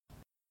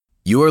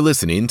You are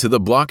listening to the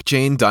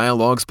Blockchain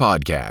Dialogues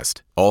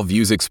podcast. All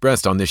views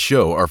expressed on this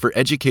show are for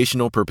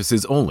educational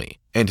purposes only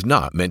and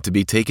not meant to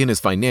be taken as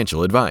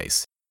financial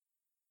advice.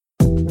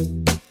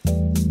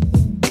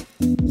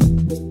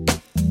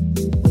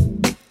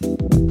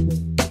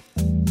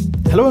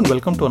 Hello and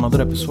welcome to another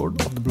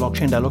episode of the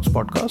Blockchain Dialogues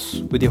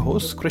podcast with your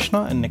hosts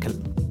Krishna and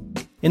Nikhil.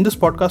 In this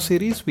podcast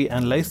series, we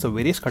analyze the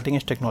various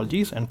cutting-edge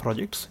technologies and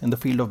projects in the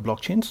field of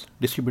blockchains,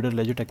 distributed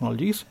ledger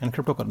technologies, and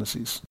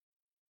cryptocurrencies.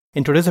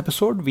 In today's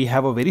episode, we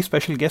have a very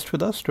special guest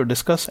with us to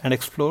discuss and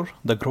explore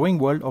the growing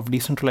world of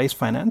decentralized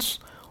finance,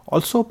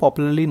 also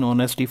popularly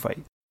known as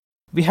DeFi.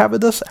 We have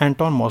with us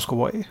Anton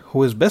Mozgovoy,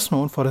 who is best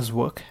known for his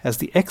work as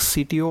the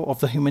ex-CTO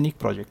of the Humanique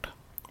project,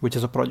 which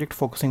is a project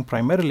focusing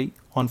primarily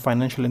on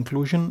financial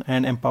inclusion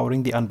and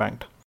empowering the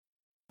unbanked.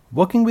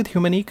 Working with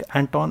Humanique,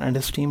 Anton and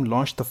his team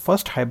launched the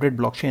first hybrid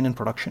blockchain in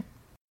production.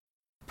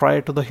 Prior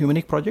to the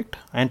Humanique project,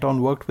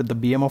 Anton worked with the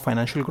BMO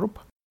Financial Group,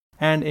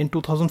 and in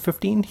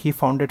 2015, he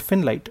founded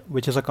Finlight,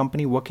 which is a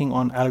company working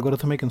on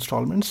algorithmic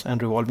installments and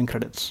revolving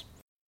credits.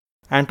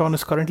 Anton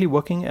is currently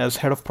working as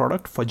head of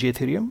product for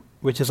Ethereum,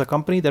 which is a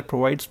company that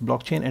provides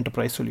blockchain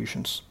enterprise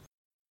solutions.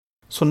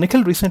 So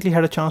Nikhil recently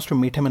had a chance to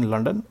meet him in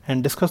London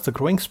and discuss the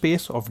growing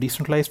space of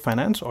decentralized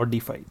finance or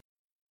DeFi.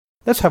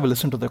 Let's have a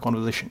listen to the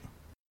conversation.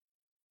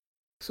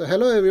 So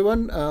hello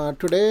everyone.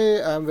 Today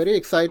I'm very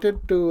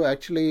excited to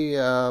actually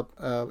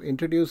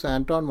introduce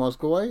Anton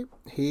Mozgovoy.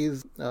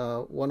 He's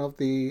one of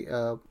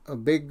the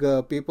big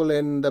people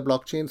in the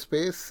blockchain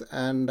space,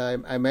 and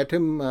I met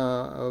him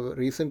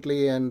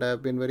recently, and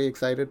I've been very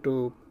excited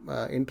to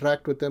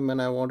interact with him,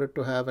 and I wanted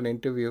to have an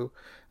interview,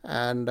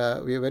 and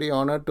we are very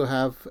honored to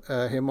have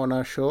him on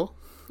our show.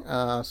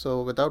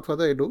 So without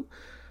further ado,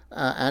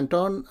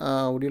 Anton,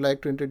 would you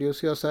like to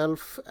introduce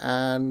yourself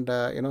and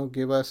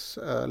give us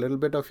a little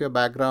bit of your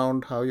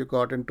background, how you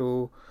got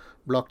into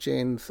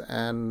blockchains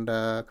and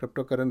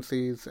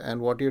cryptocurrencies, and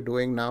what you're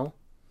doing now?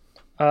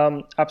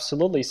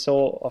 Absolutely.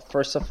 So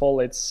first of all,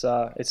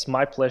 it's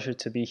my pleasure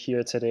to be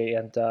here today,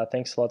 and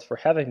thanks a lot for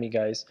having me,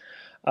 guys.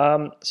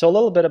 So a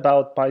little bit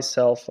about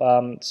myself.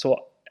 So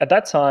at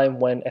that time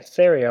when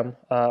Ethereum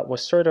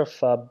was sort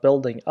of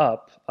building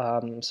up,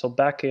 so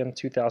back in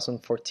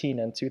 2014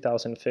 and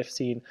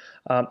 2015,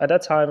 at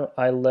that time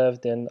I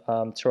lived in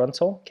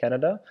Toronto,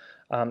 Canada,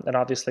 and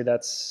obviously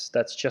that's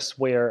just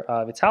where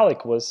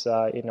Vitalik was,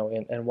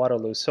 in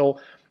Waterloo. So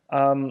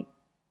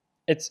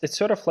it's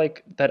sort of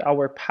like that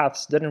our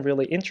paths didn't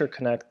really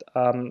interconnect,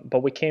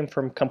 but we came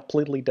from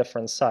completely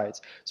different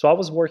sides. So I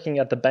was working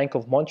at the Bank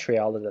of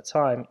Montreal at the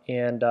time,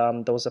 and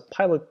there was a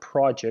pilot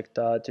project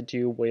to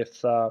do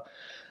with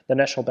the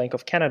National Bank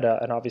of Canada,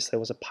 and obviously it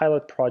was a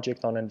pilot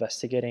project on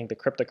investigating the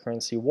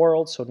cryptocurrency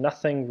world, so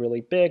nothing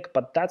really big,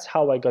 but that's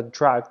how I got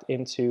dragged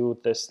into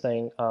this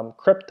thing,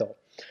 crypto.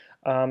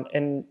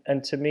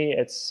 And to me,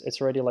 it's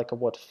already like a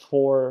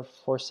four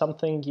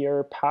something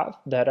year path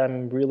that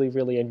I'm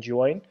really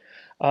enjoying.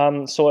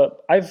 So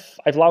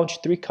I've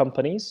launched 3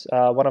 companies.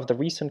 One of the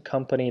recent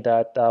company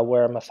that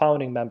where I'm a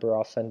founding member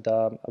of, and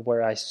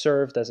where I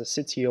served as a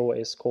CTO,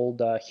 is called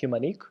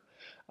Humanique.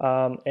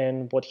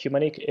 And what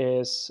Humanique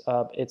is,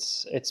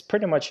 it's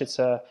pretty much it's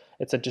a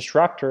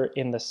disruptor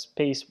in the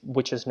space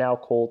which is now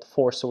called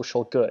for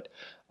social good,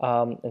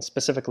 and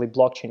specifically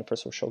blockchain for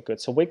social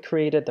good. So we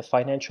created the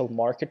financial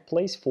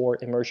marketplace for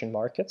emerging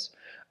markets,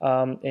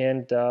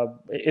 and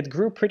it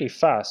grew pretty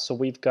fast. So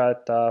we've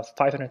got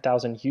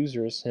 500,000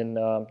 users in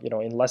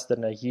in less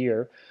than a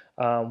year.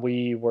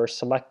 We were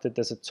selected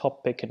as a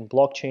top pick in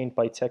blockchain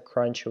by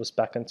TechCrunch. It was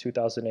back in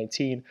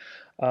 2018.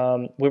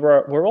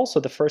 We're also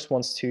the first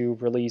ones to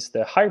release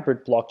the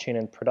hybrid blockchain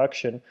in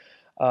production.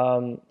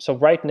 So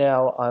right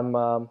now I'm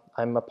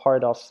a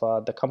part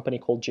of the company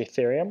called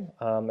Ethereum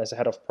as a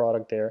head of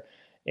product there.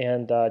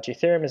 And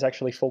Ethereum is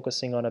actually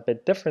focusing on a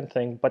bit different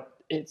thing, but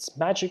it's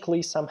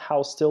magically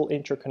somehow still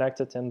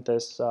interconnected in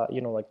this,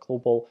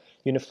 global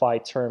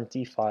unified term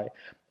DeFi.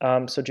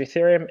 So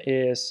Ethereum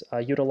is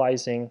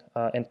utilizing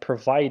and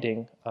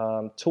providing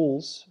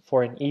tools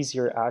for an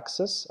easier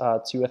access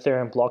to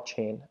Ethereum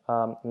blockchain.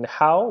 And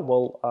how?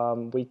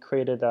 Well, we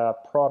created a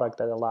product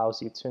that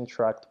allows you to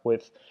interact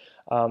with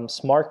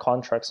smart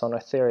contracts on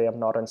Ethereum,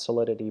 not on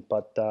Solidity,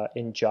 but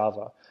in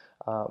Java.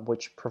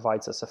 Which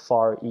provides us a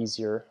far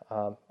easier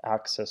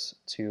access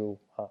to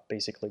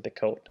basically the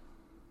code.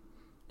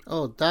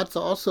 Oh, that's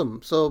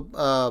awesome. So,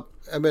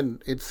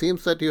 it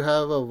seems that you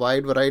have a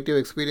wide variety of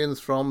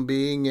experience from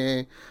being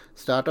a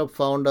startup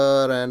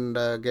founder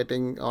and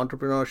getting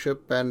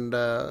entrepreneurship and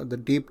the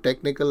deep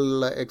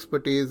technical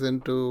expertise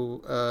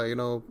into,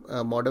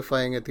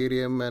 modifying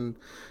Ethereum and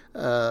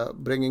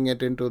bringing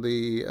it into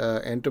the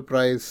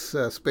enterprise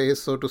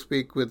space, so to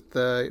speak, with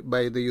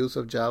by the use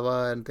of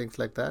Java and things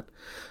like that.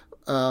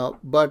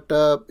 But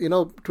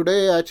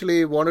today I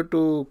actually wanted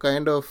to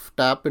kind of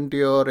tap into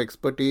your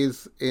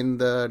expertise in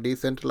the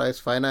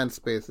decentralized finance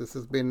space. This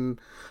has been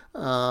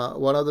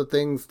one of the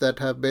things that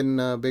have been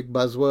big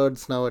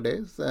buzzwords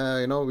nowadays.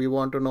 We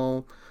want to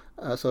know.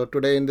 So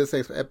today in this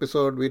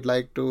episode, we'd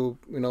like to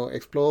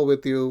explore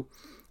with you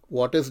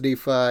what is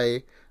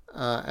DeFi,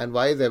 and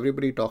why is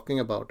everybody talking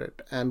about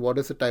it, and what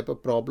is the type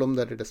of problem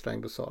that it is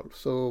trying to solve.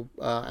 So,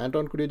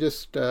 Anton, could you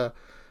just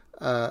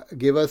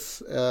give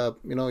us,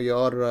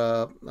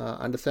 your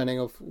understanding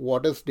of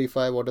what is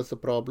DeFi, what is the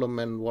problem,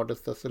 and what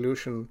is the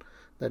solution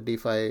that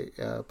DeFi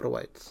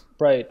provides?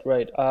 Right.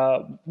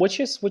 Which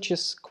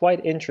is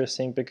quite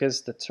interesting,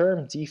 because the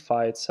term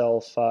DeFi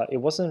itself, it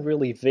wasn't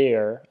really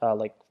there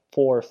like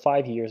 4 or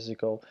 5 years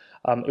ago.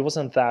 It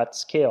wasn't that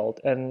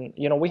scaled, and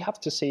we have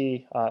to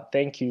say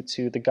thank you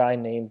to the guy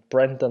named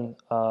Brendan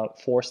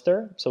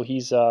Forster. So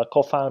he's a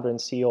co-founder and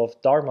CEO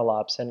of Dharma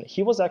Labs, and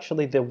he was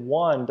actually the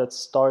one that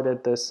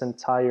started this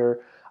entire,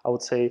 I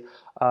would say,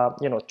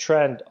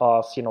 trend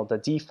of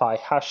the DeFi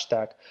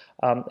hashtag,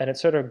 and it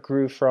sort of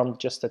grew from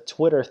just a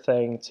Twitter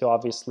thing to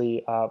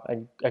obviously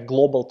a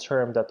global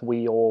term that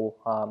we all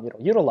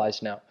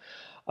utilize now.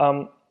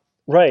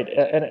 Right,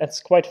 and it's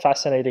quite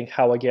fascinating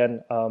how,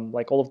 again,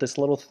 like all of these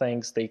little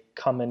things, they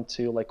come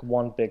into like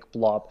one big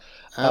blob.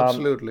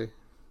 Absolutely.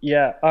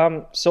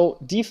 So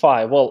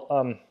DeFi,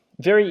 well,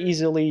 very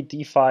easily,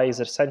 DeFi is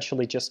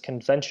essentially just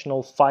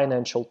conventional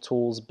financial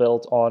tools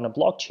built on a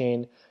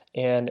blockchain,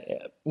 and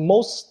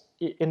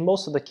in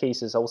most of the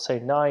cases, I would say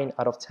 9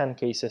 out of 10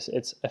 cases,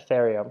 it's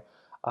Ethereum.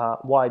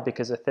 Why?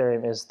 Because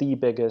Ethereum is the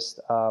biggest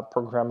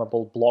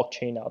programmable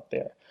blockchain out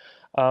there.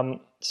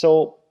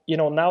 So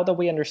now that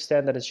we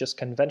understand that it's just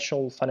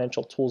conventional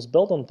financial tools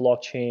built on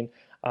blockchain,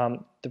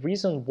 the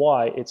reason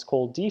why it's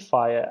called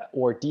DeFi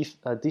or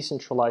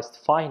decentralized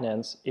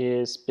finance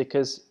is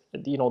because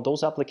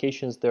those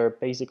applications, they're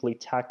basically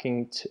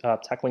tackling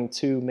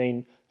two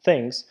main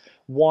things.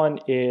 One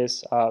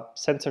is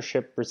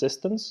censorship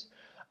resistance,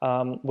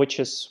 which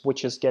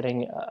is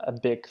getting a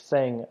big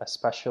thing,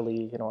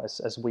 especially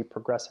as we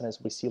progress and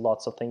as we see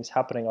lots of things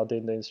happening out there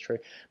in the industry.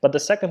 But the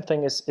second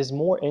thing is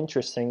more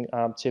interesting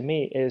to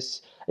me.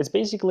 It's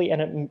basically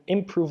an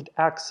improved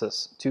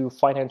access to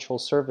financial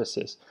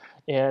services.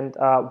 And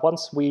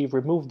once we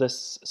remove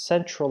this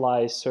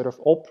centralized sort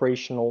of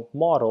operational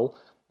model,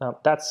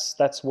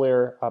 that's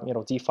where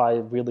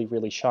DeFi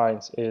really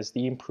shines, is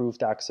the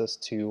improved access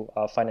to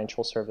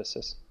financial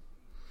services.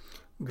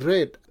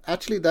 Great.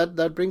 Actually,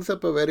 that brings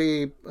up a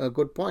very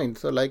good point.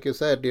 So like you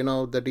said,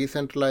 the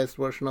decentralized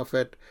version of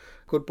it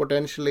could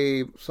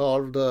potentially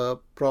solve the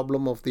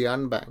problem of the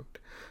unbanked.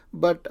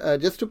 But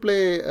just to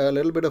play a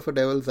little bit of a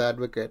devil's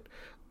advocate,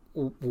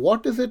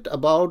 what is it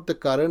about the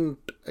current,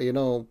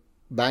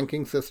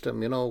 banking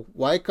system?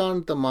 Why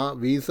can't the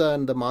Visa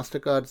and the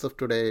MasterCards of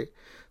today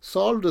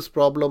solve this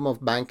problem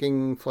of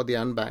banking for the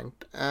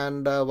unbanked?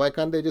 And why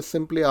can't they just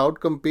simply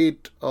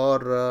outcompete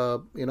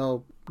or,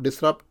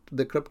 disrupt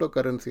the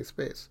cryptocurrency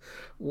space?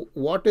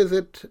 What is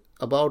it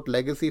about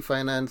legacy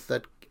finance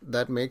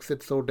that makes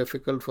it so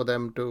difficult for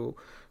them to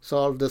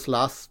solve this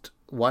last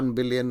 1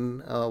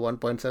 billion,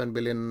 1.7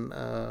 billion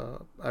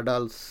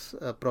adults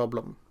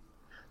problem?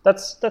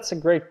 That's a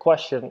great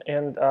question,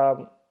 and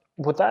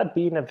with that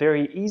being a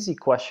very easy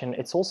question,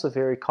 it's also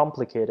very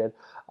complicated.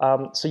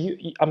 I'm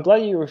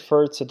glad you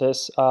referred to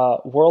this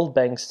World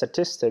Bank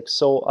statistics.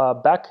 So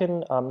back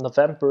in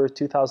November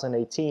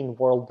 2018,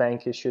 World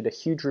Bank issued a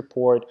huge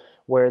report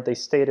where they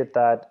stated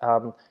that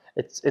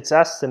it's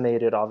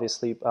estimated,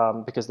 obviously,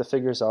 because the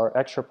figures are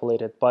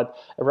extrapolated, but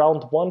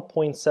around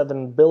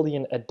 1.7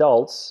 billion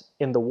adults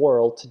in the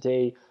world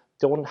today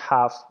don't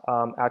have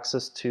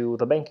access to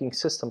the banking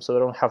system, so they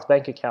don't have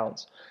bank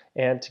accounts.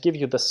 And to give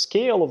you the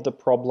scale of the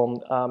problem,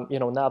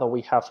 now that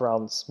we have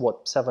around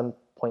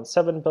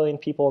 7.7 billion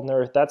people on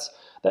Earth, that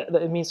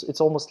means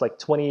it's almost like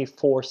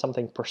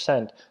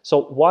 24%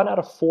 So 1 out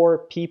of 4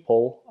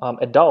 people,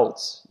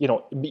 adults,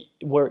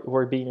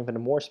 we're being even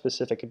more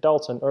specific,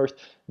 adults on Earth,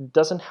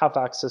 doesn't have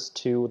access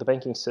to the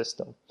banking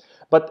system.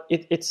 But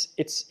it's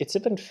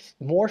even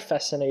more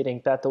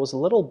fascinating that there was a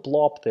little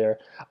blob there,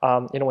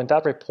 in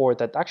that report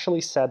that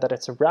actually said that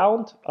it's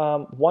around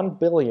 1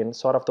 billion.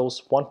 So out of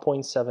those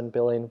 1.7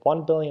 billion,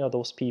 1 billion of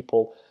those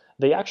people,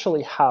 they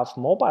actually have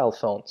mobile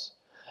phones.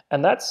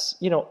 And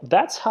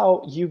that's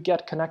how you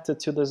get connected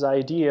to this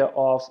idea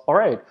of, all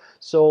right,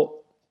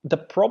 so the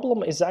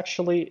problem is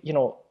actually,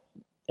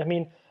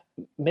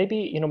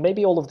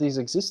 maybe all of these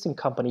existing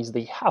companies,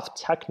 they have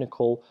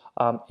technical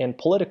and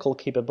political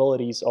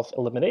capabilities of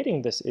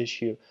eliminating this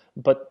issue,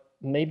 but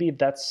maybe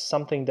that's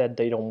something that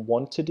they don't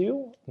want to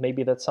do.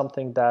 Maybe that's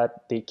something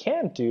that they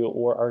can't do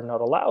or are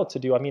not allowed to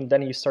do.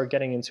 Then you start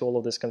getting into all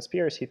of these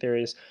conspiracy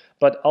theories.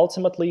 But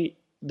ultimately,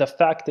 the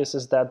fact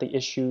is that the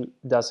issue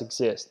does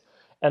exist.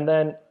 And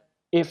then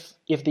if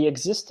the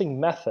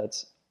existing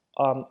methods,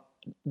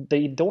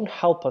 they don't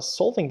help us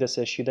solving this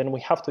issue, then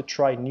we have to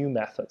try new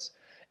methods.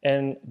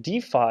 And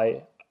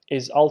DeFi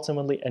is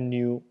ultimately a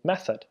new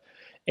method.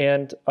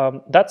 And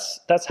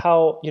that's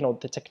how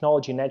the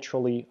technology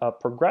naturally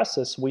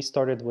progresses. We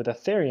started with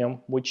Ethereum,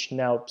 which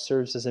now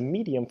serves as a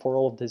medium for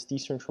all of these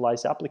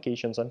decentralized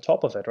applications on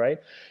top of it, right?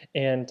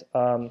 And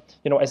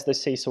as they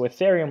say, so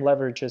Ethereum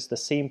leverages the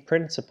same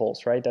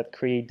principles, right, that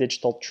create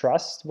digital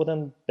trust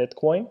within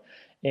Bitcoin,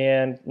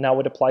 and now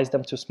it applies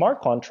them to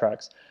smart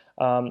contracts.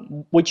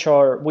 which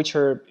are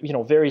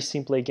very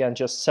simply, again,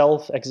 just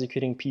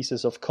self-executing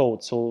pieces of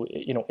code. So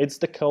it's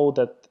the code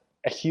that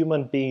a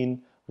human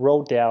being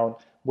wrote down,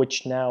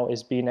 which now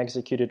is being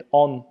executed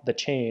on the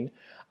chain,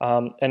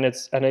 and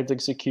it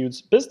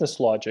executes business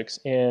logics.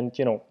 And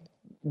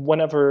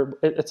whenever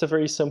it's a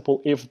very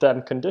simple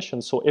if-then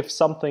condition. So if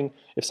some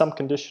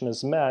condition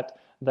is met,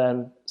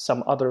 then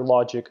some other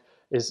logic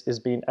is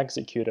being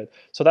executed.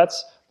 So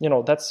that's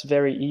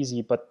very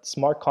easy. But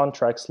smart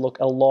contracts look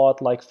a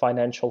lot like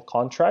financial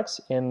contracts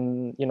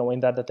in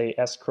that they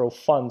escrow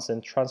funds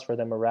and transfer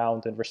them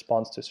around in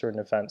response to certain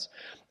events.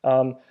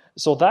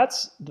 So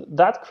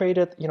that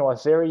created a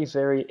very,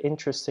 very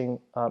interesting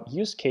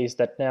use case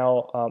that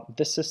now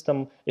this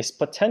system is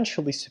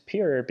potentially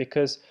superior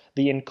because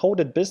the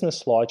encoded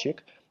business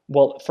logic,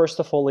 well, first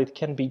of all, it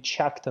can be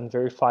checked and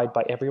verified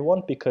by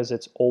everyone because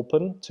it's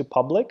open to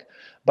public,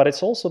 but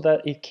it's also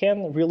that it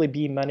can really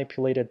be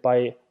manipulated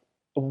by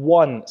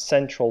one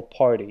central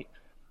party.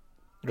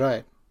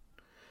 Right.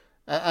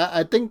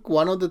 I think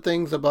one of the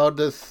things about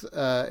this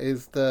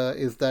is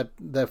that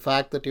the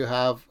fact that you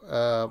have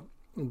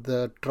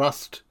the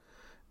trust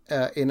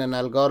in an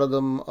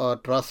algorithm or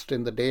trust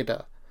in the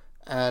data.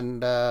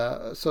 And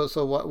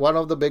so one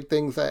of the big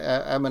things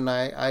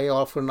I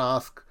often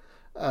ask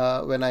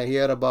when I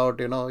hear about,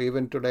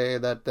 even today,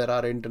 that there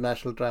are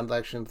international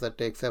transactions that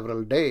take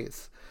several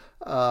days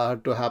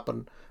to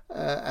happen.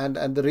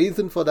 And the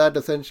reason for that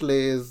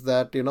essentially is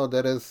that,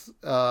 there is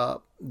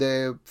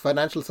the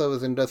financial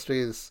service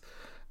industries,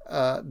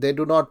 they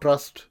do not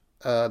trust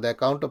their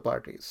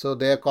counterparties. So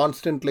they are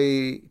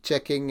constantly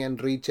checking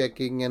and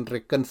rechecking and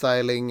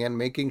reconciling and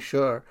making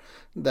sure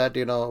that,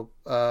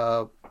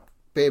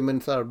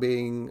 payments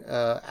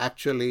are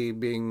actually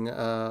being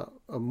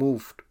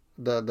moved.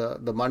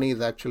 The money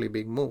is actually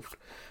being moved.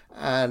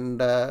 And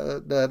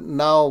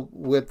now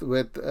with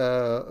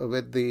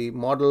the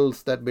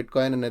models that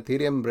Bitcoin and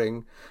Ethereum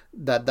bring,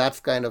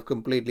 that's kind of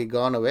completely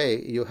gone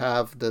away. You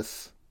have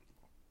this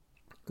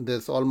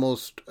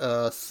almost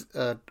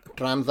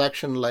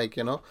transaction like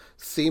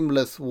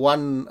seamless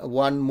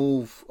one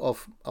move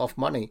of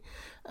money,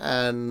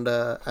 and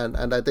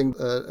I think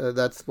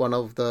that's one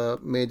of the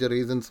major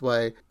reasons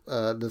why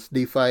this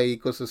DeFi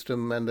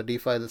ecosystem and the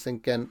DeFi this thing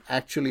can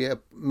actually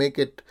make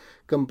it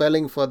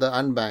compelling for the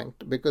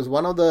unbanked. Because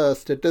one of the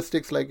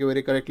statistics, like you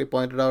very correctly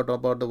pointed out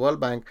about the World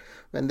Bank,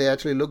 when they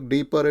actually look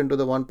deeper into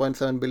the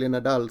 1.7 billion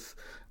adults,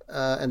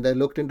 and they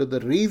looked into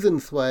the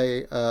reasons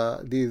why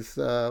these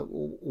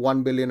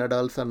 1 billion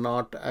adults are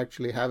not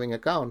actually having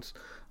accounts.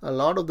 A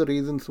lot of the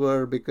reasons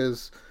were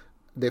because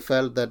they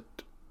felt that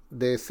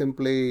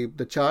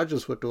the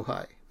charges were too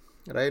high,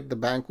 right? The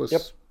bank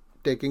was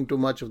taking too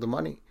much of the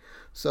money.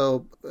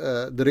 So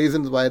the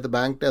reasons why the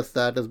bank does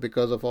that is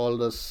because of all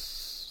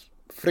this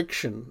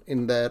friction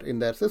in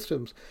their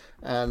systems.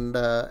 And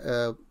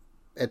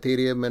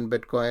Ethereum and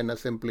Bitcoin are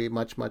simply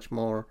much, much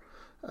more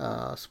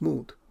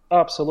smooth.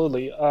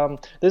 Absolutely.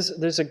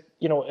 There's a,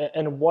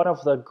 and one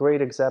of the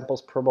great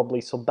examples probably,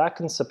 so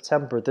back in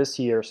September this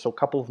year, so a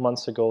couple of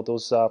months ago,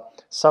 those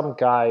some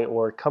guy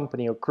or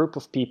company or group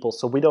of people,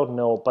 so we don't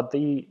know, but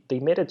they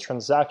made a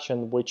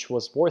transaction which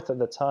was worth at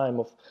the time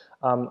of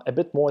a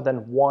bit more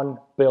than $1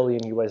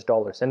 billion in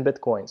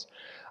Bitcoins.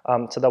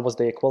 So that was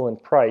the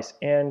equivalent price.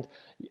 And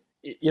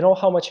you know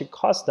how much it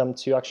cost them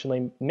to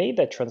actually make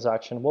that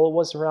transaction? Well, it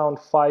was around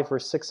 $500 or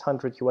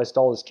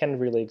 $600. Can't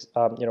really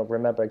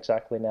remember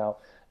exactly now.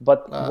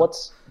 But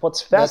what's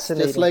fascinating?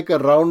 That's just like a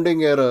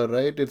rounding error,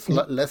 right? It's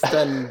less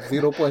than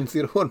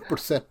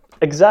 0.01%.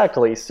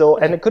 Exactly. So,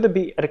 and it could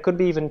be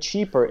even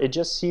cheaper. It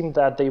just seemed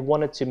that they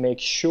wanted to make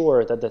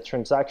sure that the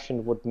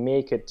transaction would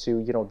make it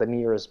to the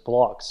nearest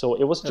block. So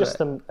it was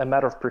just a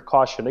matter of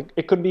precaution.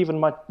 It could be even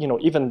much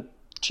even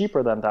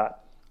cheaper than that.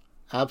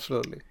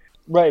 Absolutely.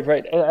 Right.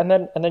 And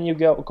then you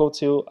go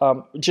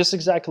to just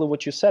exactly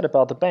what you said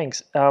about the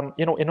banks.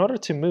 In order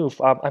to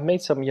move, I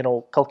made some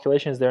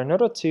calculations there. In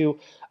order to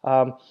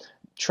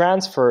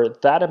transfer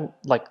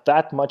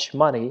that much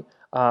money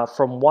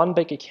from one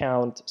bank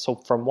account, so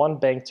from one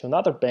bank to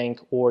another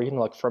bank, or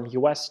from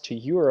US to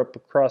Europe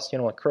across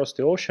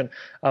the ocean,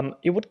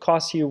 it would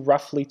cost you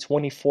roughly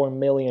 $24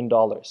 million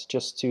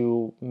just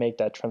to make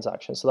that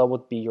transaction. So that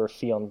would be your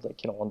fee on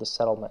the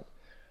settlement.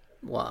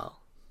 Wow.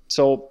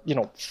 So,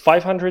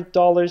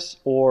 $500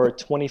 or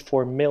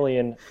 $24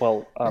 million,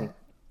 well...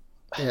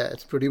 yeah,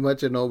 it's pretty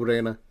much a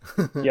no-brainer.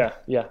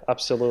 yeah,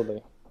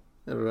 absolutely.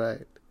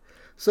 Right.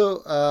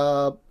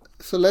 So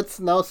let's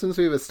now, since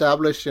we've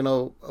established,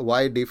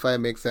 why DeFi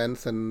makes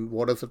sense and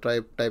what is the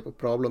type of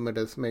problem it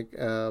is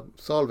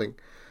solving,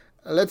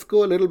 let's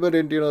go a little bit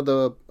into,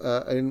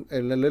 in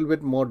a little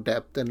bit more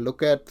depth and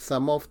look at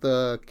some of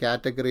the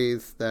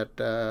categories that,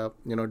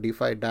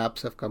 DeFi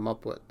dApps have come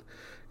up with.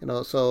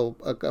 So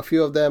a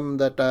few of them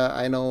that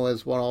I know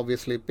is one,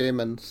 obviously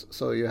payments.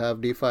 So you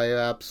have DeFi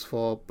apps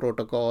for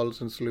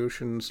protocols and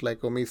solutions like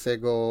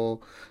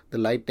Omisego, the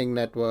Lightning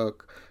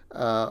Network,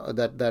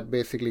 that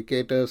basically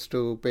caters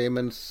to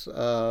payments,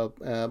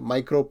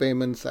 micro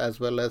payments as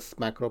well as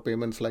macro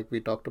payments like we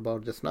talked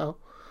about just now.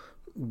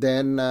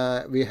 Then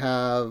we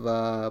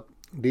have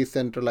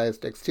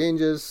decentralized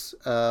exchanges,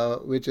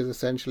 which is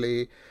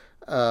essentially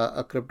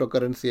a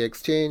cryptocurrency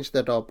exchange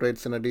that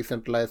operates in a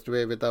decentralized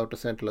way without a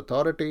central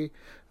authority.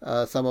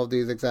 Some of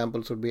these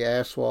examples would be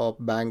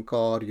AirSwap,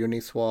 Bancor,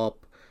 Uniswap,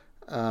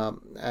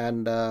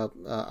 and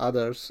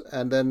others.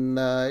 And then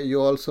you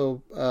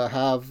also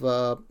have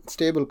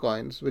stable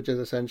coins, which is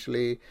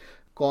essentially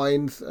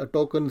coins,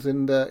 tokens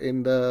in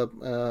the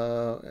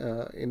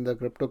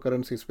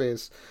cryptocurrency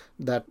space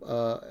that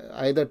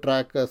either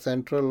track a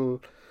central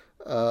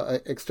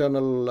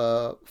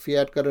external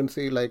fiat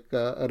currency like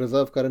a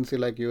reserve currency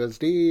like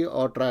USD,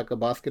 or track a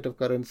basket of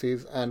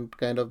currencies and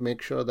kind of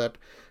make sure that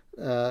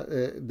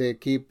they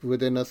keep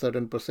within a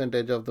certain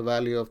percentage of the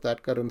value of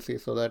that currency,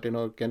 so that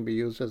it can be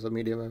used as a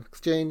medium of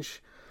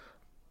exchange.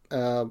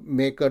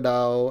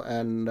 MakerDAO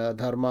and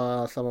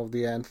Dharma, some of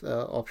the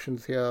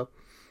options here.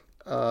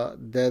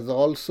 There's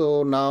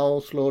also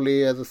now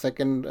slowly as a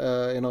second,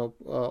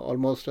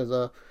 almost as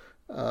a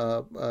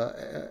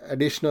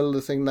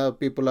additional thing, now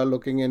people are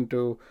looking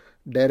into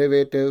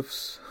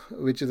derivatives,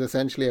 which is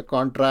essentially a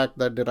contract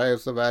that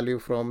derives the value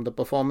from the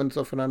performance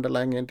of an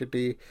underlying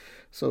entity.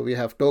 So we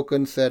have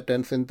token set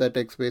and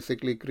synthetics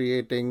basically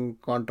creating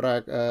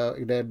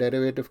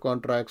derivative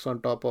contracts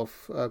on top of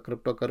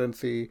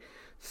cryptocurrency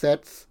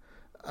sets.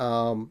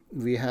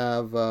 We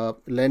have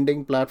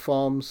lending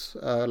platforms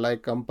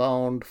like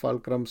Compound,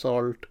 Fulcrum,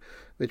 Salt,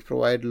 which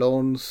provide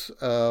loans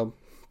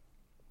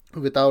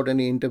without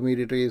any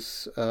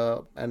intermediaries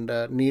and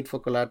need for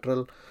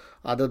collateral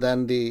other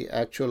than the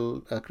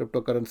actual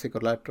cryptocurrency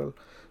collateral.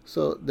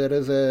 So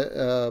there's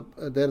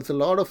a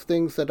lot of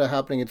things that are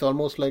happening. It's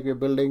almost like we're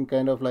building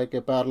kind of like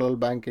a parallel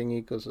banking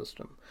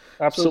ecosystem.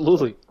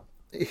 Absolutely.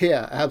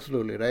 Yeah,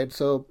 absolutely, right.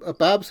 So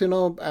perhaps,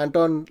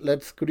 Anton,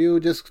 could you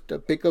just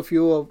pick a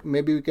few of,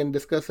 maybe we can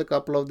discuss a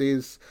couple of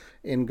these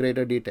in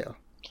greater detail.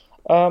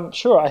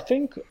 Sure. I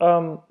think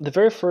the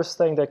very first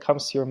thing that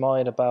comes to your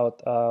mind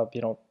about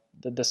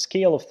the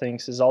scale of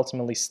things is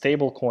ultimately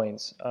stable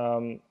coins.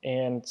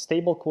 And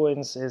stable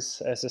coins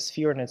is as a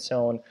sphere in its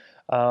own.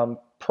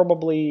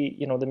 Probably,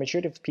 the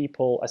majority of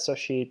people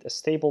associate a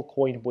stable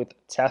coin with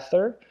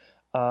Tether.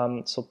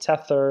 So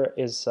Tether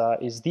is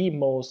the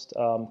most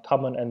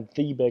common and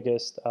the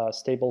biggest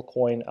stable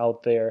coin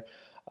out there,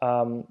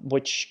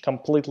 which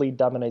completely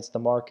dominates the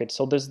market.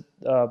 So there's,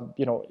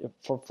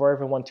 for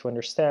everyone to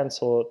understand,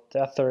 so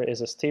Tether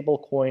is a stable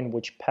coin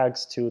which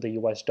pegs to the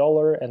US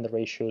dollar, and the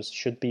ratios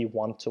should be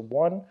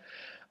 1-to-1.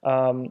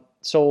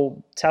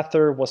 So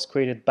Tether was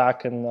created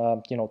back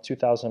in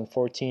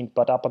 2014,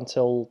 but up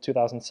until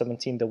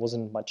 2017 there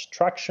wasn't much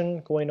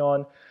traction going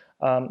on.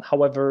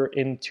 However,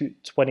 in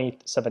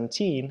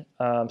 2017,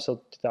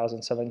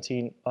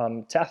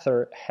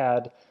 Tether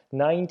had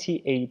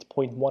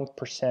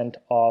 98.1%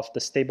 of the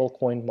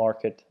stablecoin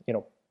market,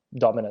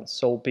 dominance.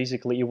 So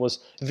basically, it was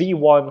the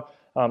one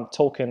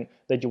token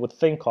that you would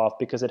think of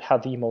because it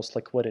had the most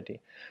liquidity.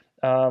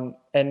 And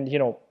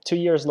 2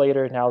 years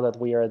later, now that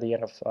we are at the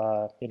end of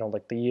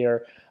the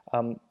year,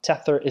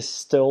 Tether is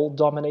still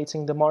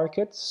dominating the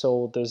market.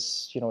 So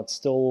there's it's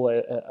still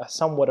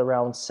somewhat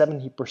around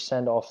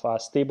 70% of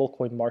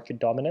stablecoin market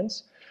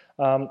dominance.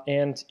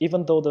 And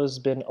even though there's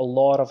been a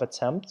lot of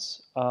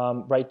attempts,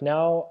 right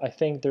now I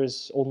think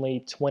there's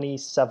only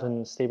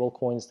 27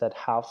 stablecoins that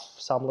have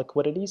some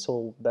liquidity,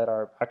 so that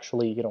are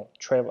actually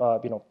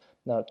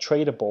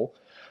tradable.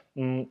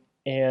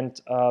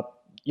 And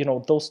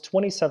those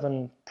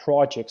 27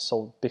 projects,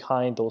 so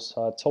behind those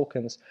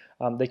tokens,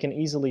 they can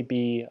easily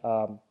be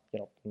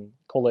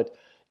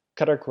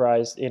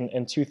categorized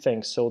in two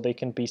things. So they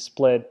can be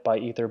split by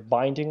either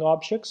binding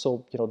objects,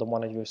 so the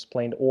one that you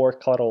explained, or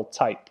collateral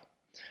type.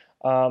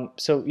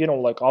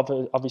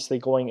 Obviously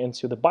going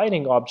into the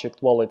binding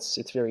object, well, it's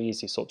very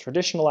easy. So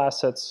traditional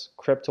assets,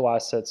 crypto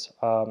assets,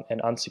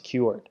 and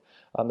unsecured.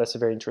 That's a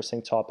very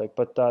interesting topic.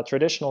 But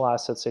traditional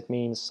assets, it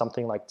means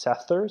something like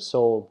Tether,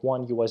 so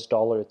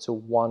 $1 to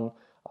one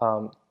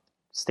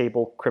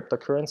stable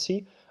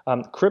cryptocurrency.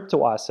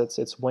 Crypto assets,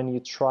 it's when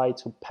you try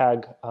to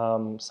peg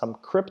some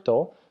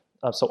crypto,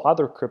 so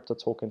other crypto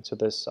token to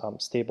this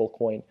stable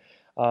coin.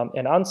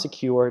 And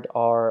unsecured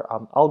are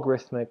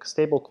algorithmic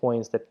stable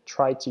coins that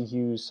try to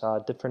use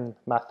different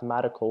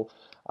mathematical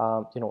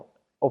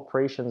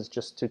operations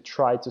just to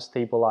try to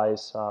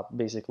stabilize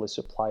basically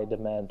supply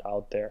demand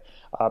out there.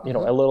 A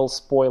little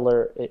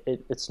spoiler,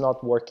 it's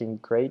not working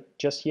great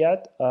just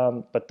yet,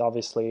 but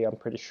obviously I'm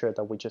pretty sure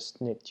that we just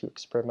need to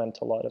experiment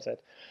a lot of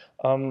it.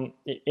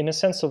 In a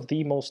sense of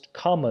the most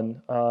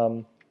common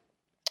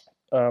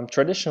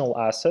traditional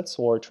assets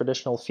or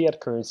traditional fiat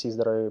currencies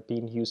that are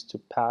being used to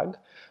peg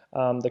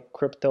the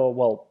crypto,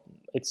 well,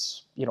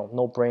 it's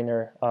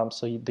no-brainer.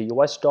 So the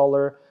US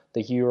dollar,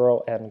 the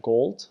euro, and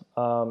gold.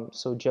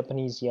 So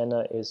Japanese yen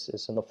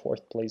is in the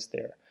fourth place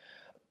there.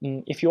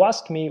 If you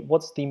ask me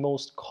what's the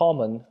most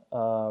common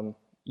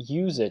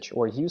usage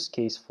or use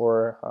case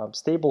for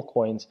stable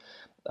coins,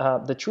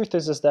 the truth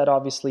is that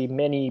obviously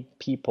many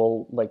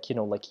people like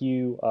you,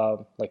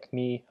 like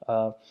me,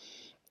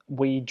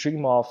 we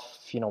dream of,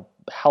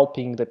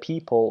 helping the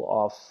people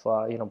of,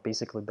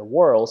 basically the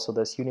world. So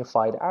this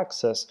unified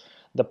access.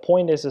 The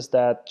point is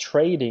that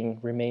trading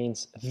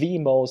remains the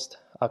most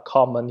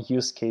common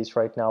use case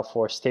right now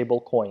for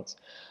stable coins.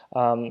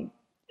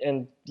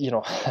 And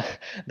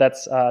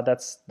that's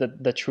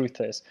the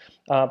truth is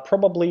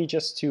probably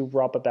just to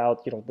wrap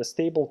about the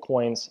stable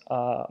coins.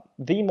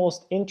 The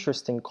most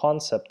interesting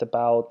concept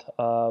about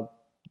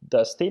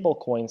the stable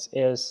coins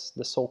is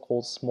the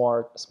so-called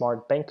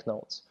smart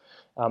banknotes.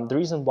 The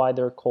reason why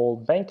they're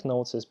called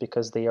banknotes is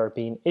because they are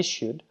being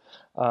issued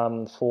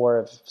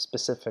for a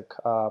specific,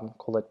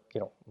 call it,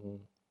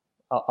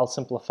 I'll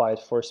simplify it,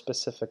 for a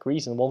specific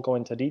reason. We'll go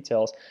into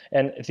details.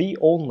 And the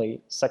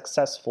only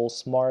successful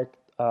smart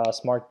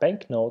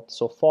banknote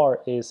so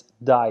far is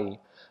DAI.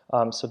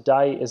 So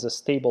DAI is a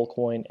stable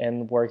coin,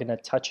 and we're gonna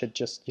touch it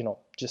just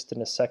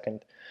in a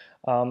second.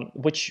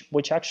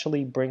 Which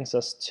actually brings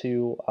us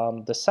to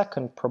the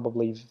second,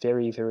 probably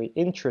very, very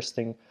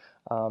interesting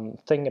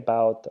thing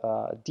about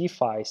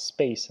DeFi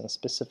space, and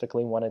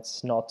specifically when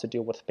it's not to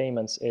do with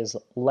payments, is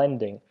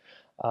lending.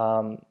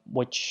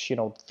 Which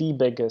the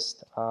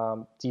biggest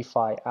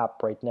DeFi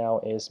app right now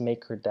is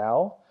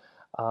MakerDAO.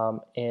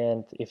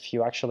 And if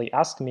you actually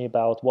ask me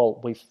about,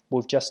 well,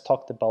 we've just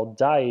talked about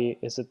DAI,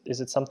 is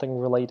it something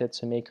related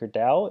to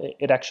MakerDAO?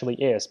 It actually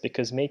is,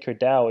 because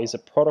MakerDAO is a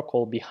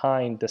protocol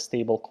behind the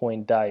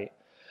stablecoin DAI.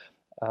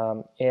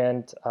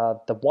 And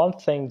the one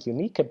thing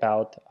unique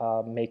about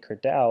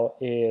MakerDAO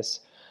is,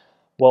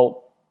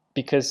 well,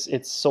 because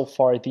it's so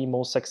far the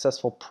most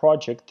successful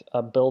project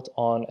built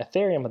on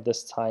Ethereum at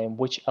this time,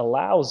 which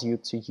allows you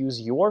to use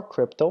your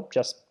crypto,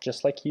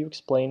 just like you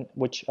explained,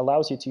 which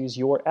allows you to use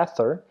your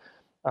Ether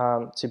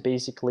to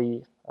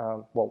basically,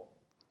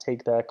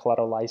 take the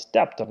collateralized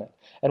debt on it.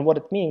 And what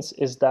it means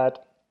is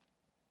that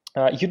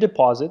you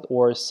deposit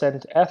or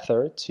send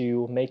Ether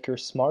to make your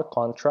smart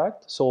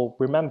contract. So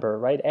remember,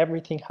 right,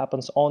 everything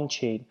happens on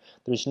chain.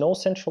 There's no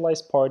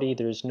centralized party,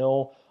 there's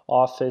no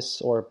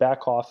office or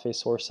back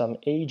office or some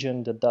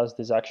agent that does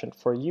this action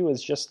for you.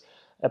 It's just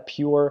a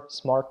pure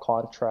smart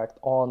contract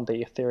on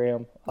the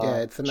Ethereum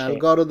it's an chain.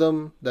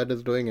 algorithm that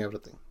is doing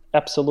everything.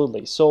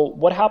 Absolutely. So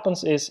what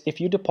happens is, if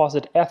you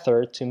deposit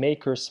Ether to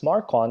make your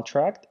smart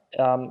contract,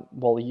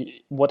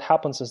 what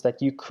happens is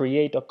that you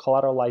create a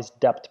collateralized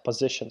debt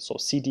position, so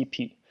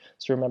CDP.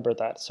 So remember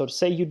that. So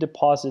say you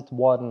deposit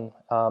one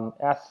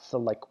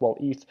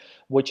ETH,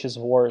 which is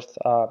worth,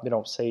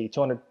 say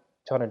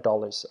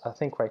 $200. I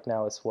think right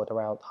now it's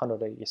around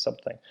 180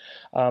 something.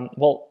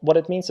 What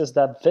it means is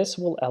that this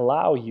will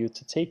allow you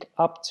to take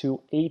up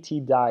to 80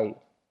 DAI.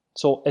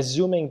 So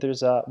assuming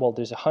there's a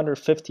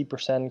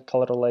 150%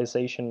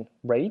 collateralization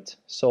rate,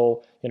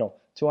 so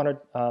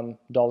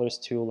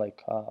 $200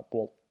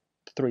 to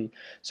 3.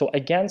 So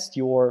against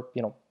your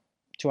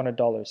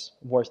 $200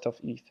 worth of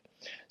ETH.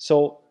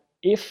 So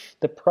if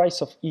the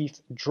price of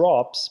ETH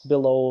drops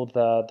below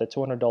the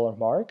 $200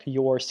 mark,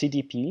 your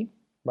CDP,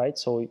 right?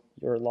 So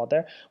your lot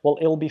there,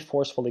 it'll be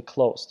forcefully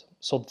closed.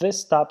 So this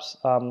stops.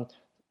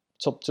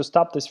 So to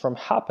stop this from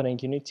happening,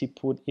 you need to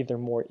put either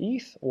more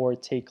ETH or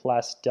take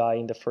less DAI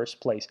in the first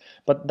place.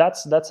 But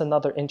that's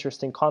another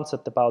interesting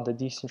concept about the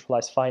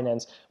decentralized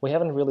finance. We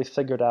haven't really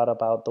figured out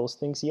about those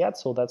things yet,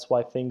 so that's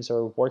why things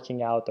are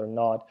working out or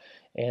not,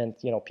 and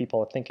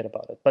people are thinking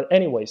about it. But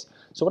anyways,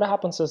 so what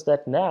happens is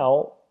that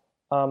now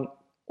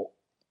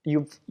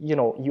you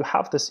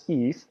have this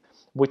ETH,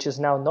 which is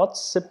now not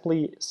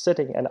simply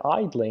sitting and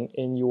idling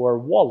in your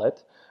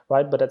wallet,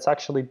 right? But it's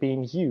actually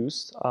being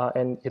used,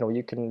 and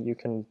you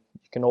can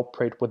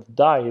operate with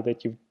DAI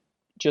that you've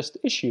just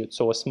issued,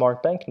 so a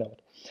smart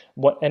banknote.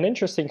 What an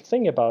interesting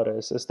thing about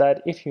it is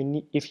that if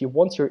you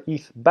want your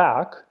ETH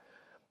back,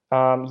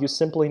 you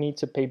simply need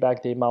to pay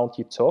back the amount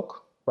you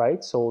took,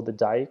 right? So the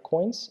DAI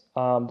coins,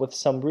 with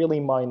some really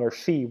minor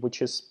fee,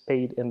 which is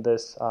paid in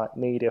this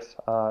native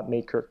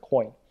Maker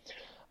coin.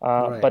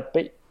 Right.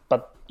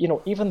 But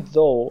even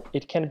though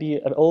it can be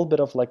a little bit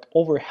of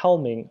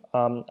overwhelming,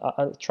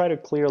 I'll try to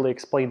clearly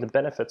explain the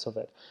benefits of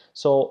it.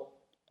 So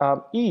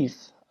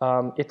ETH,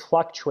 it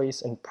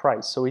fluctuates in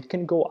price. So it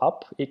can go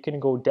up, it can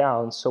go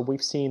down. So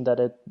we've seen that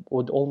it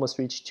would almost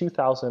reach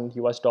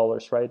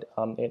 $2,000, right,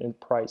 in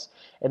price.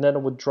 And then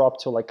it would drop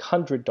to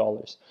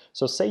 $100.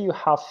 So say you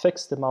have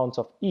fixed amount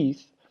of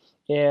ETH,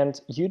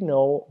 and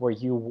where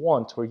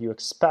you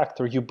expect,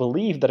 or you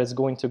believe that it's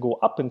going to go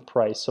up in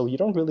price. So you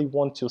don't really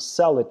want to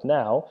sell it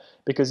now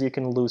because you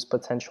can lose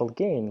potential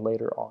gain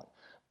later on.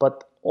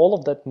 But all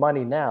of that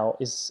money now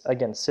is,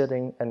 again,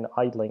 sitting and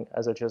idling,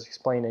 as I just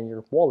explained, in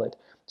your wallet.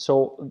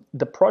 So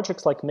the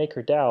projects like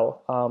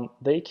MakerDAO,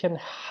 they can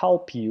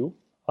help you,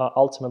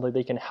 ultimately,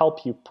 they can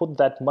help you put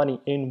that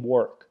money in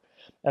work.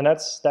 And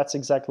that's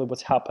exactly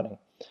what's happening.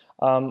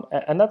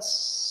 And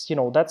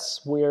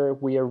that's where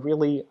we are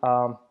really,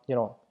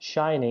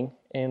 shining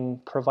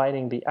in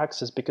providing the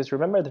access. Because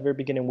remember at the very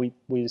beginning,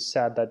 we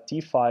said that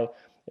DeFi,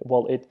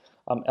 it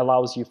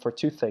allows you for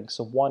two things.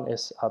 So one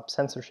is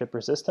censorship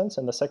resistance,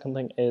 and the second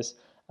thing is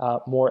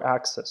more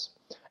access.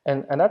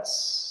 And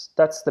that's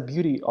the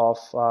beauty of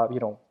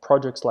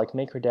projects like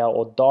MakerDAO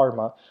or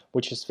Dharma,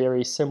 which is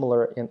very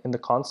similar in the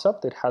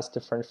concept. It has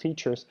different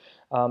features.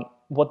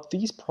 What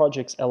these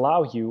projects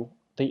allow you,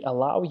 they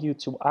allow you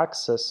to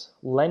access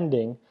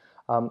lending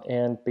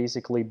and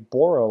basically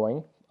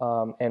borrowing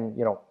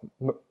and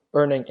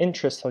earning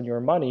interest on your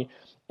money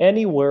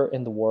anywhere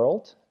in the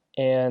world,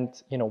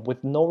 and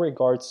with no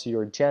regards to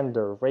your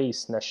gender,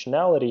 race,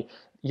 nationality.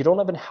 You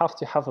don't even have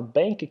to have a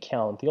bank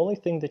account. The only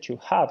thing that you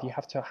have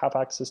to have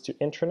access to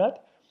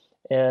internet,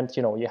 and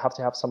you have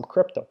to have some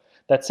crypto.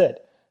 That's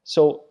it.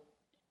 So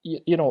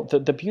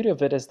the beauty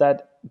of it is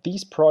that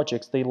these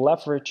projects, they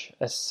leverage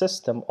a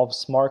system of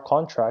smart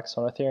contracts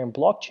on Ethereum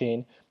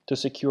blockchain to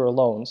secure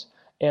loans,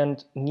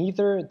 and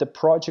neither the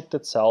project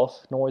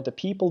itself nor the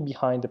people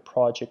behind the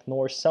project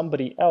nor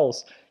somebody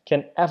else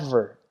can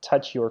ever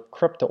touch your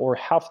crypto or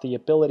have the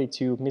ability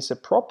to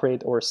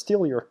misappropriate or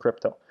steal your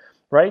crypto,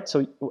 right?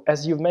 So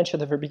as you've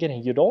mentioned at the very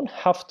beginning, you don't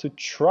have to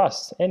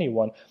trust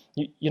anyone.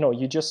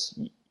 You just,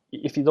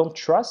 if you don't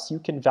trust, you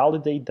can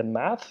validate the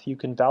math, you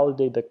can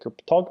validate the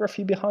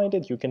cryptography behind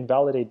it, you can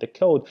validate the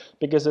code,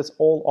 because it's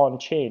all on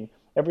chain.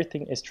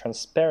 Everything is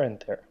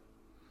transparent there.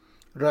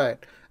 Right.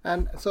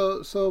 And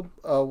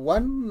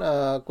one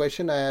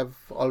question I have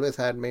always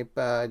had,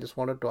 I just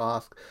wanted to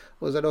ask,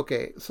 was that,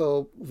 okay,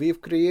 so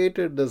we've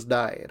created this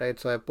DAI, right?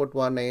 So I put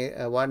one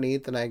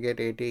ETH and I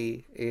get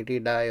 80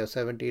 DAI or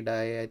 70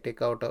 DAI. I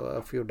take out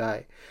a few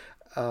DAI.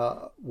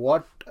 So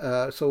what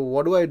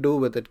do I do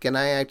with it? Can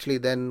I actually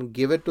then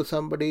give it to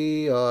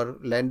somebody or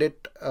lend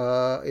it?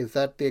 Is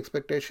that the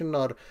expectation,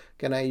 or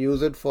can I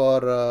use it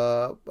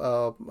for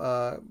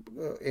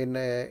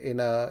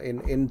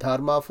in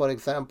Dharma, for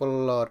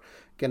example, or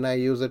can I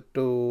use it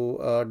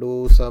to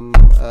do some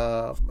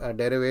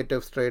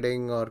derivatives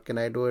trading, or can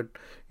I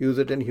use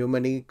it in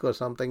Humanique or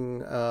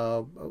something?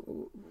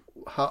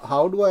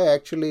 How do I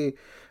actually?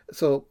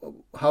 So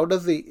how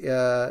does the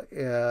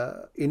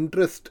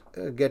interest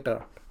get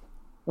earned?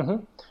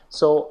 Mm-hmm.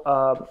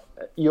 So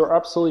you're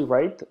absolutely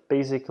right.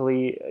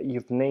 Basically,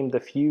 you've named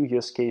a few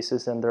use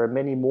cases, and there are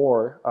many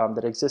more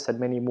that exist, and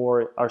many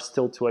more are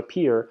still to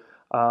appear.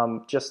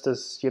 Just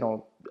as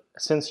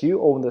since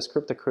you own this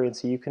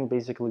cryptocurrency, you can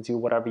basically do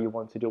whatever you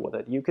want to do with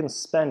it. You can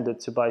spend it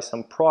to buy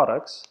some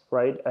products,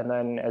 right? And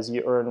then as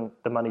you earn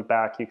the money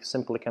back, you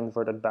simply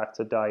convert it back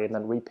to DAI and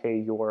then repay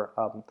your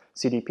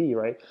CDP,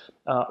 right?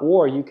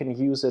 Or you can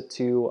use it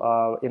to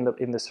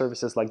in the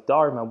services like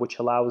Dharma, which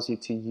allows you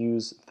to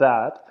use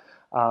that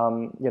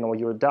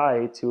your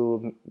DAI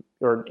to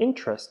earn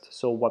interest.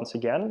 So once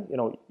again,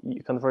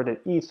 you converted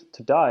ETH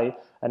to DAI,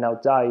 and now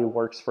DAI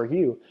works for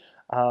you.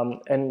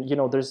 And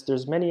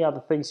there's many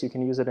other things you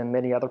can use it in,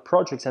 many other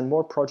projects, and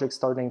more projects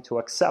starting to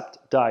accept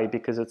DAI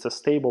because it's a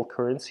stable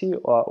currency,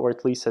 or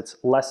at least it's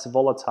less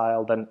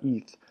volatile than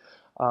ETH.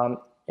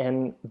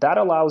 And that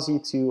allows you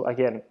to,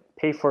 again,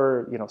 pay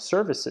for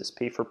services,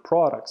 pay for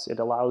products. It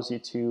allows you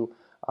to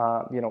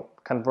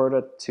convert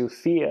it to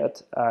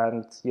fiat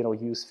and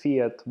use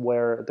fiat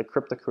where the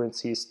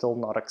cryptocurrency is still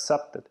not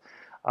accepted.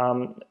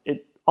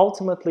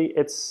 Ultimately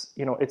it's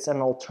an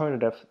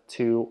alternative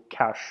to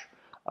cash.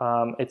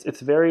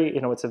 It's very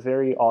it's a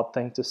very odd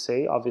thing to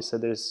say. Obviously,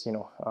 there's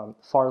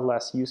far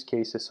less use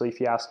cases. So if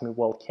you ask me,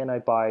 well, can I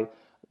buy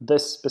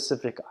this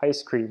specific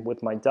ice cream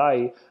with my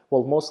DAI?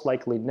 Well, most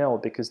likely no,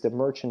 because the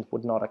merchant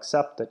would not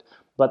accept it.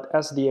 But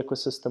as the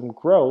ecosystem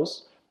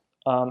grows,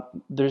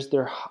 there's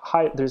a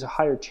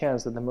higher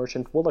chance that the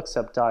merchant will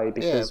accept DAI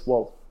because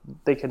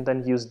they can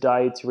then use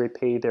DAI to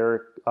repay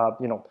their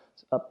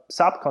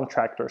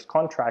subcontractors,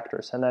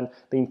 contractors, and then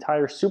the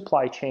entire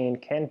supply chain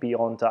can be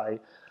on DAI.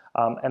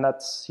 And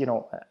that's,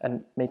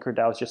 and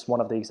MakerDAO is just one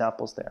of the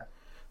examples there.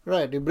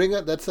 Right. You bring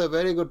up, that's a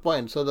very good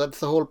point. So that's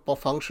the whole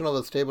function of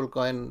a stable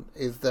coin,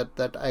 is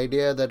that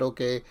idea that,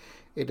 okay,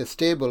 it is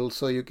stable,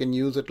 so you can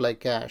use it like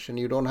cash, and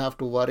you don't have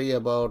to worry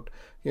about,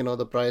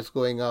 the price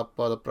going up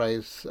or the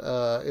price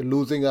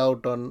losing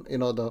out on,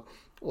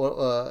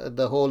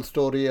 the whole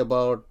story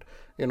about,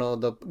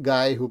 the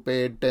guy who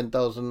paid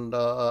 10,000,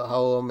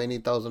 how many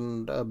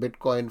thousand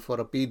Bitcoin for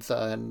a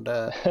pizza, and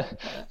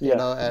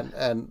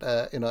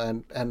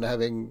and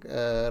having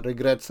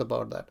regrets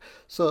about that.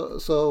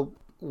 So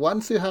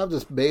once you have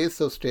this base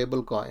of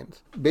stable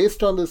coins,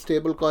 based on the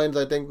stable coins,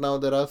 I think now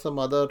there are some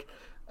other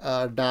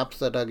dApps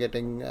that are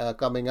getting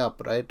coming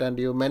up, right? And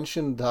you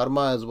mentioned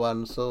Dharma as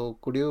one. So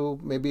could you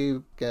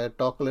maybe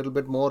talk a little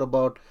bit more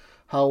about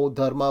how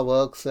Dharma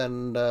works,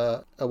 and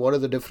what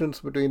is the difference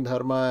between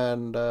Dharma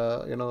and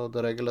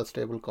the regular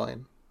stable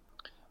coin?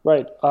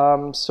 Right.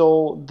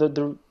 So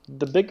the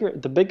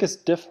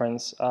biggest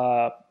difference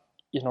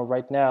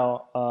right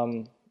now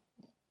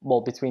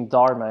between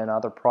Dharma and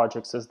other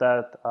projects is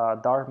that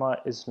Dharma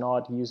is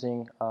not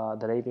using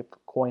the native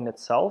coin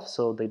itself.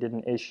 So they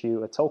didn't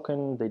issue a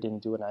token, they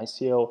didn't do an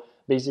ICO.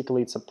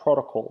 Basically, it's a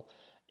protocol.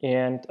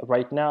 And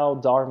right now,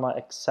 Dharma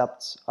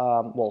accepts,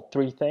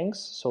 three things.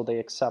 So they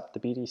accept the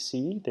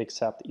BTC, they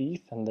accept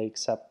ETH, and they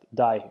accept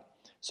DAI.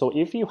 So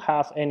if you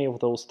have any of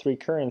those three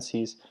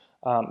currencies,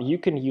 you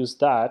can use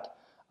that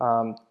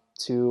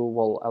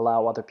to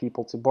allow other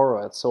people to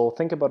borrow it. So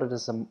think about it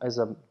as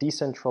a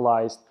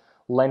decentralized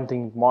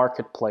lending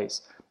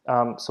marketplace.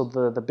 So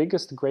the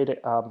biggest great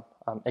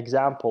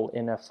example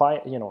in a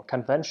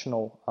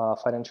conventional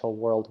financial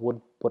world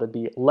would it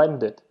be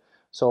Lendit.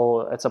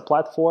 So it's a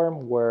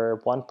platform where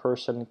one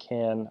person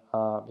can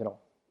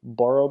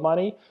borrow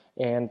money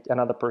and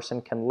another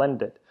person can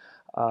lend it.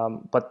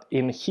 But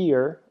in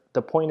here,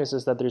 the point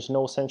is that there's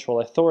no central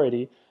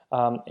authority,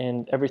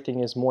 and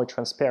everything is more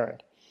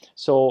transparent.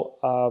 So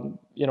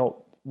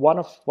one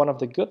of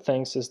the good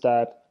things is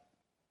that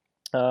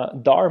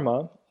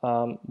Dharma,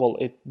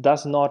 it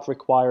does not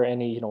require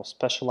any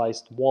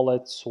specialized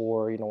wallets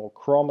or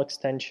Chrome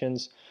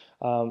extensions.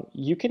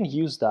 You can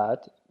use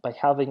that by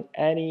having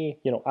any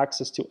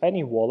access to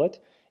any wallet,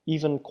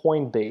 even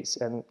Coinbase.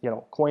 And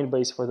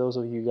Coinbase, for those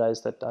of you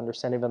guys that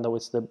understand, even though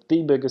it's the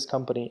biggest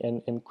company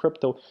in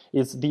crypto,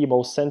 it's the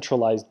most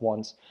centralized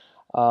ones.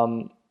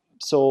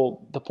 So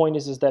the point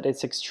is that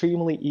it's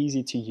extremely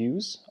easy to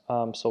use.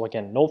 So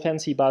again, no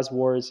fancy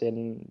buzzwords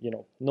and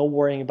no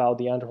worrying about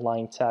the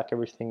underlying tech.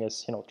 Everything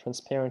is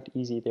transparent,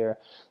 easy there.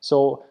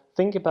 So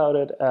think about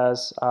it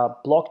as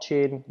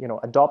blockchain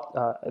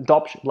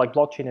adoption, like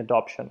blockchain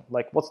adoption.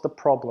 Like, what's the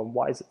problem?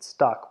 Why is it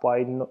stuck?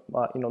 Why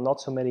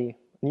not so many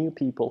new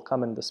people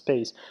come in the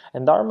space?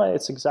 And Dharma,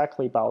 it's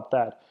exactly about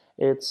that.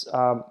 It's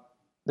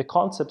the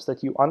concepts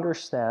that you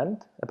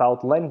understand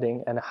about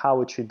lending and how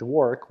it should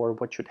work, or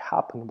what should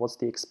happen, what's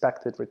the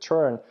expected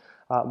return,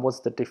 what's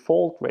the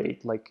default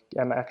rate, like,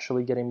 am I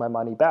actually getting my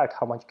money back,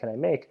 how much can I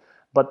make?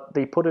 But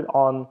they put it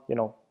on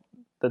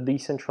the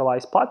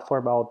decentralized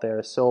platform out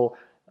there, so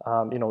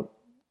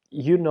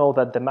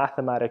that the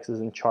mathematics is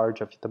in charge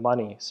of the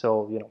money.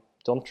 So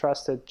don't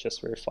trust it, just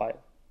verify it.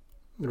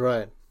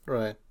 Right.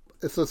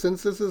 So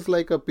since this is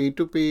like a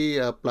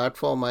P2P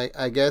platform,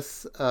 I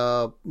guess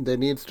there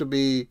needs to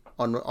be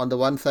on the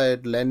one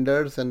side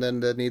lenders, and then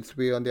there needs to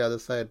be on the other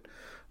side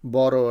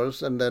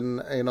borrowers, and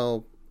then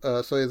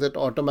so is it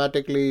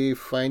automatically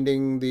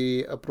finding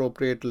the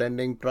appropriate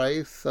lending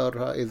price,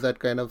 or is that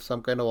kind of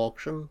some kind of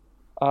auction?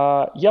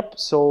 Yep.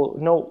 So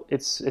no,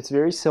 it's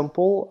very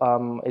simple.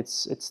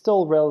 It's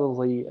still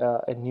relatively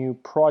a new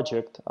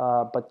project,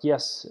 but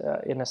yes,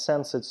 in a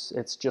sense,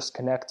 it's just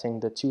connecting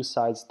the two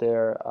sides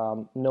there.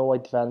 No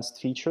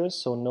advanced features,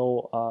 so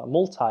no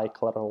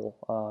multi-collateral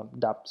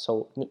debt.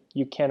 So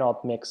you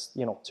cannot mix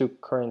two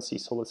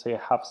currencies. So let's say I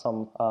have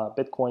some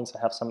bitcoins,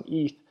 I have some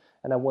ETH,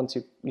 and I want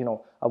to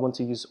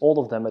use all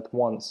of them at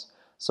once.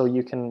 So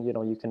you can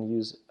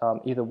use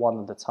either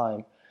one at a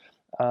time.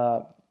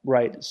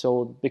 Right.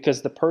 So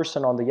because the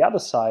person on the other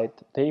side,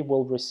 they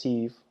will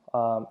receive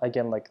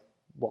they'll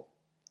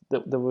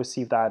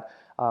receive that.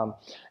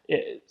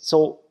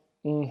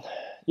 In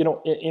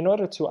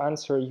order to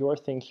answer your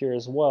thing here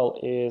as well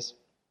is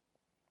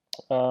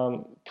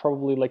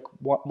probably like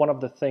one of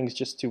the things,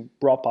 just to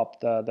wrap up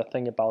the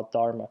thing about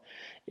Dharma,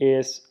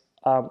 is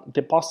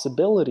the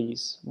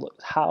possibilities,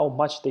 how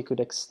much they could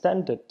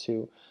extend it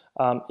to,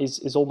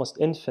 is almost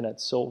infinite.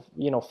 So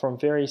from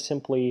very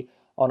simply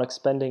on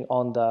expanding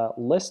on the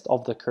list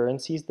of the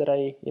currencies that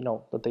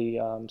they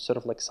sort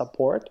of like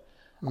support,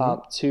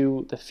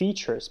 to the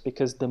features,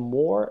 because the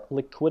more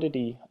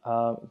liquidity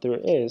there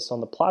is on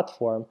the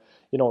platform,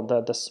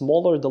 the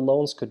smaller the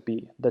loans could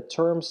be. The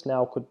terms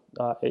now could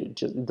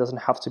it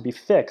doesn't have to be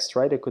fixed,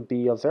 right? It could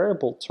be a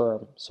variable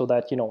term, so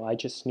that I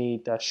just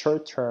need a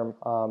short-term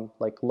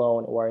like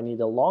loan, or I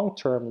need a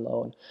long-term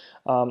loan,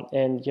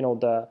 and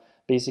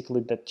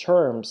basically the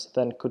terms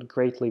then could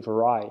greatly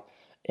vary,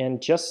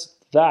 and just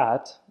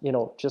that,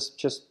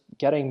 just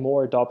getting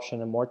more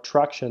adoption and more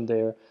traction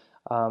there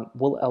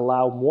will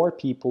allow more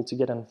people to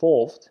get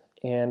involved.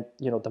 And,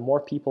 the more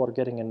people are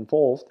getting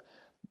involved,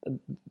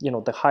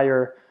 the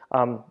higher,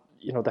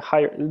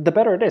 the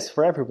better it is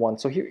for everyone.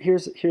 So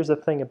here's the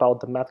thing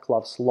about the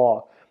Metcalfe's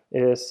law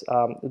is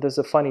there's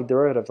a funny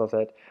derivative of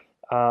it.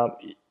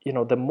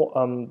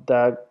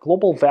 The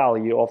global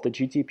value of the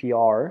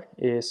GDPR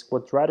is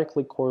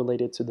quadratically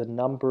correlated to the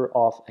number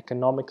of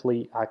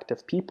economically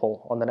active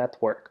people on the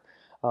network.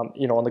 On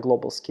the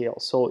global scale.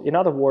 So in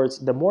other words,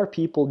 the more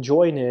people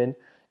join in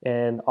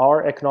and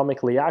are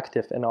economically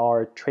active and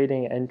are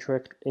trading and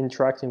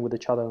interacting with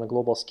each other on a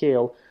global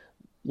scale,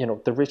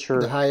 the richer,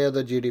 the higher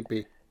the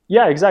GDP.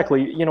 Yeah,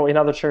 exactly. In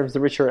other terms, the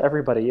richer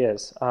everybody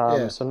is.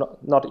 So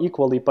not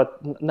equally, but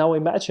now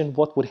imagine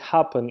what would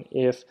happen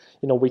if,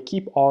 we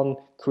keep on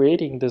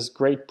creating these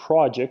great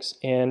projects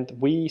and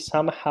we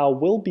somehow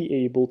will be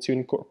able to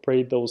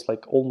incorporate those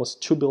like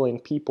almost 2 billion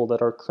people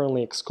that are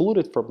currently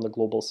excluded from the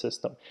global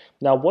system.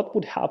 Now, what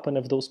would happen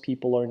if those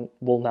people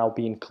will now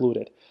be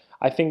included?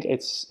 I think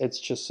it's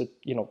just a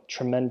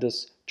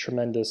tremendous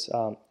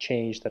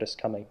change that is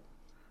coming.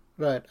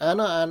 Right, and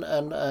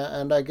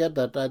I get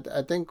that.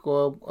 I think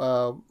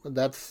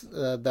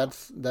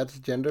that's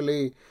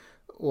generally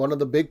one of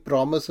the big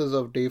promises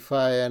of DeFi,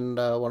 and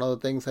one of the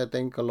things I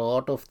think a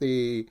lot of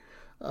the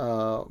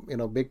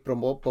big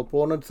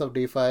proponents of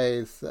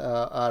DeFi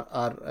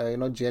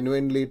are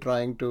genuinely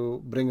trying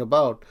to bring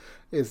about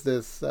is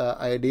this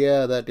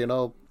idea that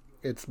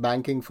it's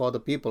banking for the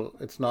people.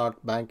 It's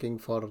not banking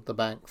for the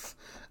banks,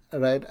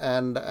 right?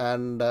 And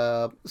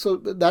so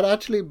that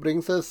actually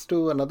brings us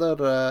to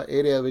another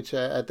area which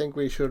I think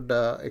we should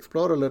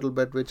explore a little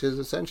bit, which is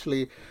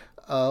essentially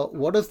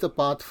what is the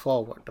path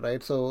forward,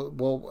 right? So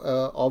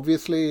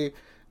obviously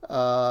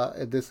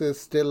this is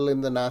still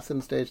in the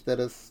nascent stage. There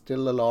is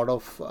still a lot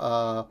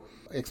of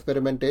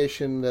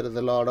experimentation. There is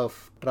a lot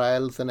of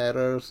trials and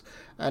errors,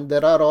 and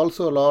there are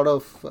also a lot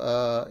of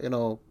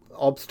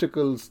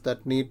obstacles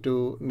that need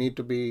to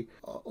be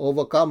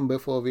overcome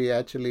before we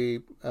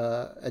actually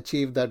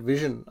achieve that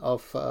vision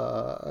of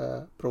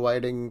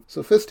providing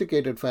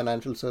sophisticated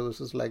financial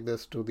services like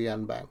this to the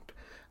unbanked.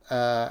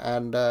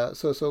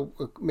 So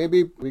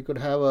maybe we could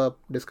have a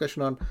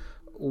discussion on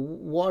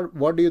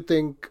what do you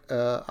think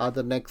are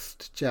the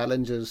next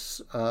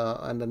challenges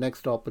and the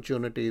next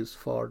opportunities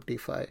for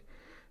DeFi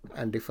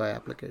and DeFi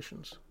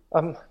applications?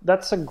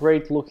 That's a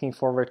great looking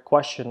forward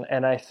question.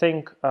 And I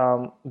think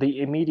the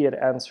immediate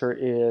answer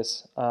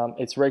is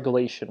it's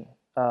regulation,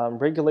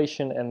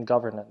 regulation and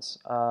governance.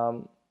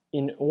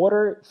 In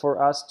order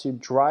for us to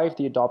drive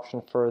the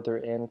adoption further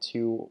and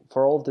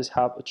for all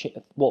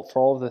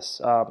of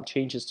this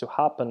changes to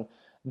happen,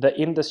 the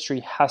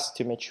industry has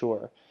to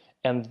mature.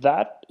 And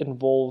that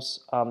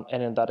involves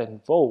and that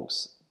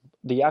invokes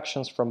the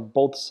actions from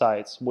both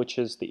sides, which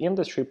is the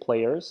industry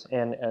players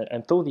and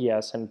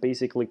enthusiasts and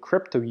basically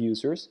crypto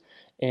users,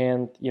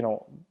 and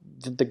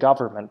the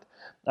government.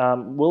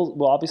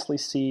 We'll obviously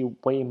see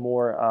way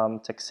more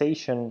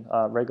taxation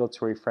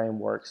regulatory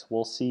frameworks.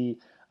 We'll see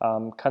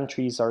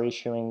countries are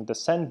issuing the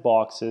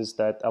sandboxes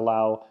that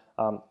allow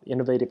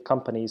innovative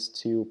companies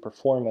to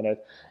perform in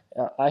it.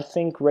 I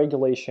think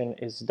regulation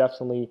is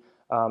definitely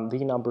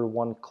the number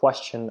one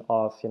question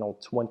of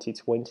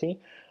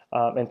 2020.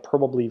 And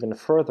probably even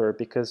further,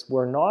 because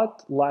we're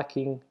not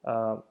lacking,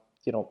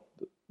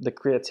 the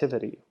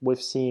creativity.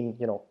 We've seen,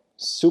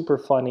 super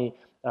funny,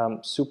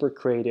 super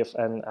creative,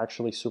 and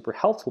actually super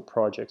helpful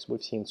projects.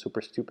 We've seen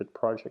super stupid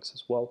projects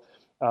as well.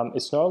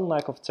 It's not a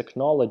lack of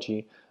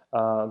technology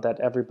that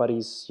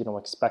everybody's,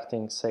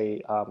 expecting,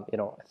 say,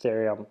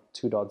 Ethereum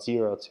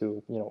 2.0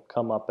 to,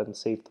 come up and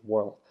save the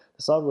world.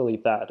 It's not really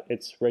that.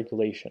 It's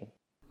regulation.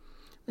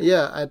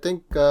 Yeah, I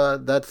think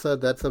that's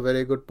a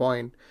very good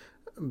point.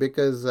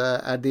 Because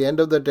at the end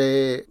of the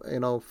day,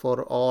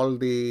 for all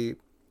the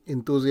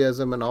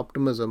enthusiasm and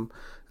optimism,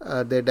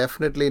 there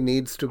definitely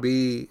needs to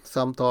be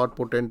some thought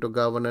put into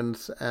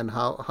governance and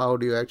how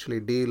do you actually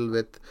deal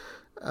with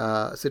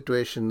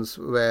situations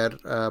where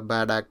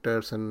bad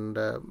actors and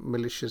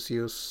malicious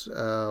use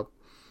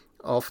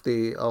of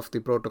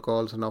the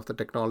protocols and of the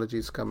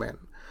technologies come in.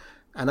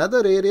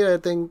 Another area I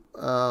think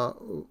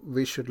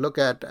we should look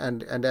at,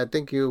 and I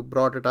think you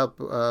brought it up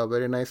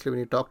very nicely when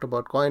you talked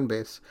about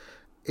Coinbase,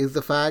 is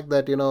the fact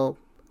that,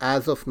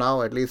 as of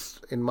now, at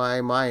least in my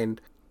mind,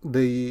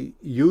 the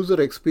user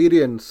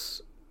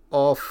experience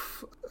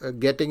of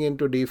getting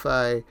into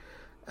DeFi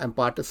and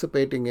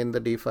participating in the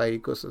DeFi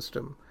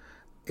ecosystem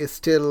is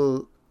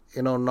still,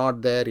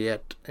 not there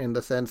yet, in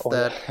the sense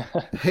that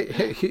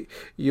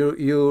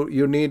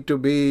you need to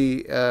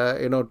be,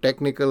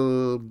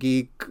 technical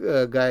geek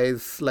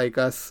guys like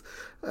us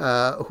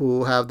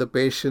who have the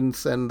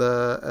patience and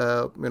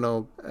the,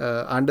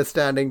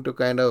 understanding to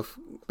kind of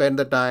spend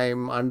the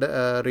time,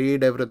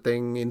 read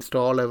everything,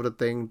 install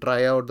everything,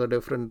 try out the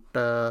different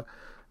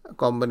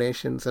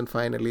combinations, and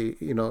finally,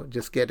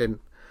 just get in.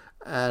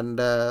 And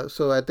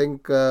so I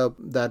think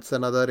that's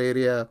another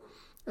area.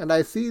 And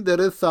I see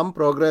there is some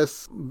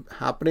progress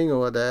happening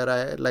over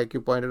there. Like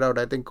you pointed out,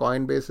 I think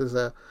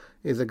Coinbase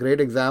is a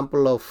great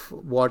example of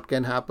what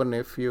can happen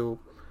if you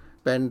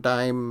spend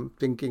time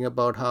thinking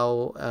about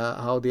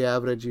how the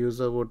average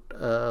user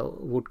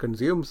would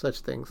consume such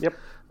things. Yep.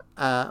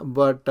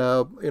 But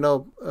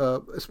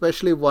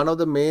especially one of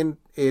the main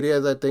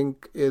areas I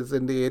think is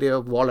in the area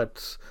of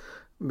wallets,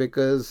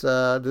 because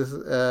this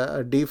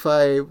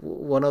DeFi,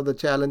 one of the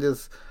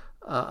challenges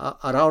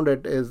around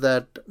it is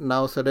that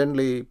now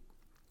suddenly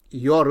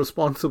you're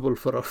responsible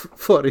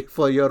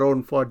for your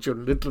own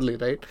fortune, literally,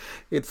 right?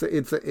 It's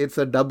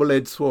a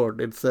double-edged sword.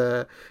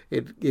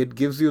 It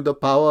gives you the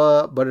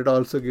power, but it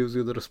also gives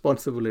you the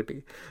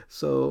responsibility.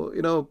 So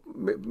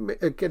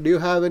do you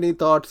have any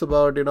thoughts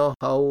about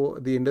how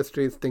the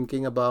industry is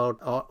thinking about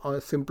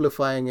or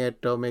simplifying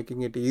it or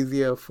making it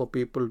easier for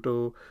people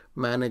to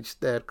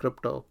manage their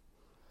crypto?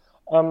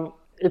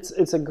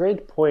 It's a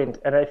great point,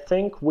 and I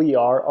think we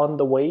are on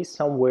the way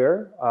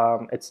somewhere.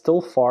 It's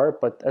still far,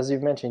 but as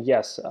you've mentioned,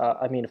 yes.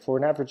 I mean, for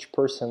an average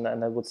person,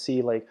 and I would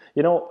see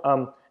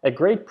a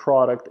great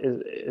product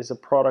is a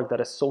product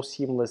that is so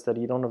seamless that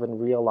you don't even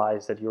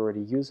realize that you're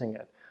already using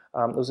it.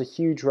 There was a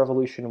huge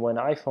revolution when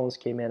iPhones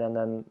came in, and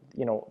then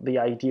the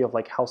idea of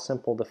how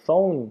simple the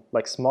phone,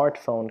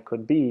 smartphone,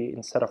 could be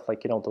instead of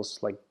those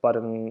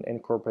button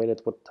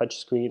incorporated with touch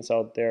screens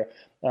out there,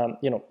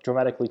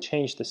 dramatically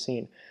changed the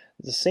scene.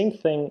 The same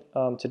thing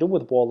to do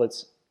with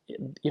wallets.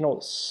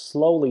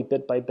 Slowly,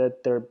 bit by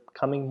bit, they're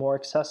becoming more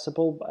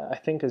accessible. I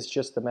think it's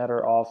just a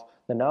matter of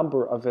the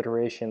number of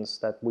iterations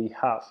that we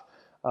have.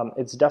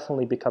 it's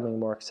definitely becoming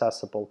more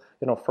accessible.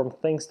 From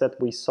things that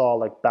we saw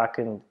like back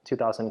in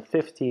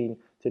 2015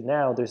 to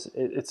now,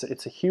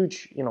 it's a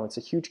huge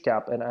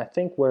gap, and I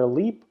think we're a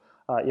leap,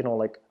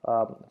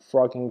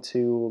 frogging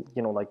to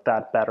like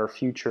that better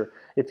future.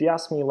 If you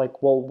ask me,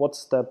 like, well,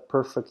 what's the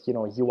perfect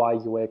UI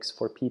UX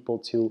for people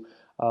to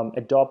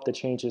adopt the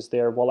changes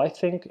there? Well, I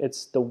think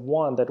it's the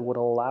one that would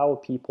allow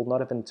people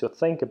not even to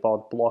think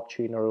about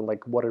blockchain or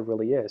like what it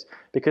really is,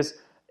 because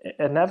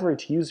an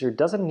average user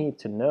doesn't need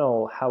to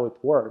know how it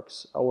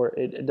works, or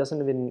it doesn't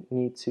even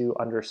need to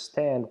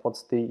understand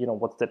what's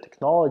the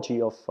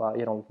technology of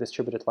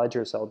distributed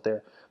ledgers out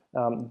there.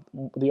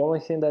 The only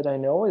thing that I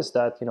know is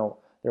that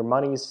their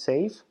money is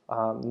safe,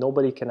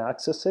 nobody can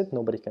access it,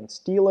 nobody can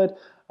steal it,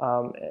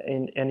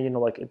 and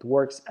like it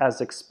works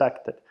as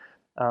expected.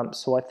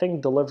 So I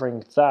think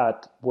delivering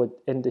that would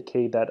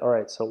indicate that, all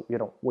right, so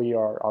we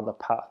are on the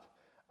path.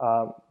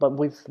 But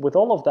with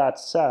all of that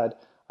said,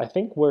 I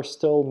think we're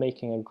still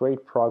making a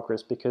great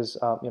progress, because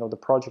the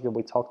project that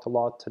we talked a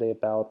lot today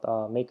about,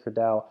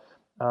 MakerDAO.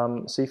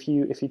 So if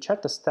you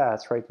check the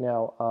stats right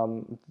now,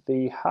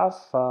 they've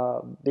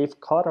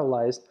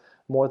collateralized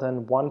more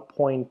than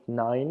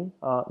 1.9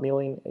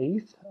 million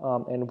ETH,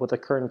 and with the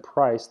current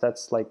price,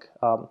 that's like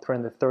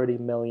 330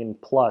 million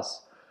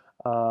plus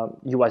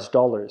US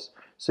dollars.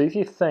 So if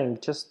you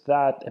think just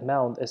that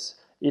amount is,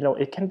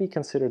 it can be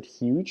considered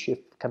huge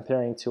if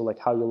comparing to like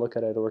how you look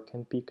at it, or it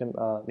can be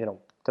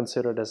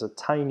considered as a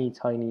tiny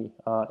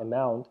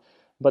amount,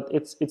 but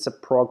it's a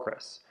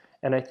progress.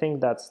 And I think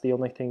that's the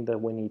only thing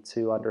that we need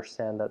to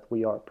understand, that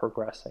we are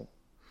progressing.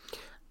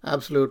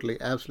 Absolutely.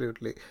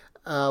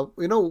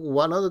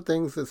 One of the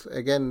things is,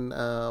 again,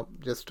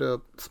 just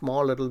a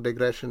small little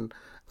digression.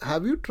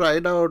 Have you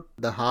tried out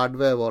the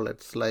hardware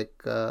wallets,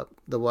 like the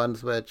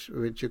ones which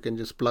you can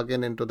just plug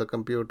into the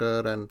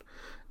computer, and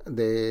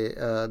they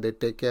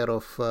take care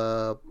of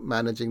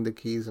managing the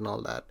keys and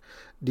all that?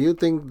 Do you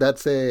think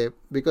that's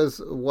because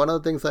one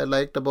of the things I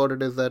liked about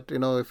it is that,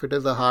 if it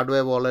is a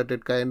hardware wallet,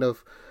 it kind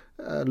of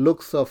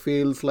looks or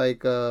feels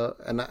like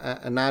an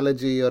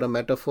analogy or a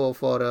metaphor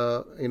for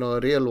a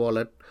real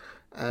wallet,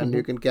 and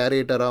you can carry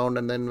it around,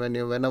 and then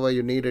whenever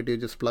you need it, you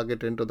just plug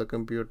it into the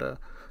computer,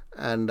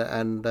 and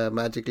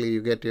magically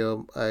you get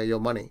your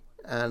money.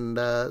 And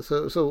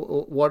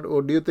so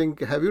what do you think?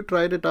 Have you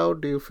tried it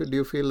out? Do you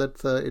feel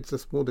that it's a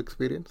smooth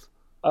experience?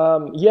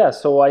 Yeah,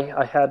 so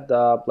I had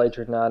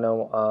Ledger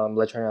Nano,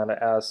 Ledger Nano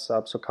S,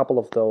 so a couple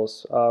of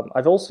those.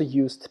 I've also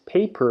used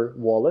paper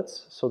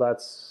wallets, so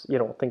that's,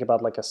 think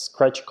about like a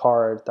scratch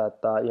card that,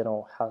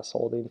 has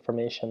all the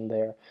information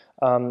there.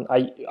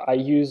 I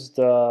used,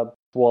 I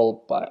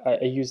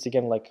used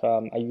again, like,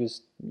 I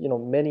used,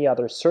 many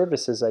other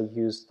services. I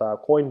used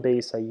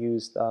Coinbase, I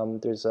used,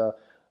 there's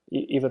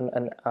even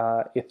an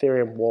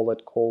Ethereum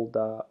wallet called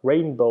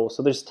Rainbow,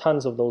 so there's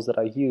tons of those that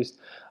I used.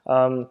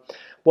 The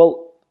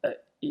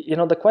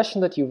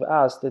question that you've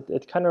asked,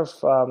 it kind of,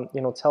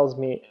 tells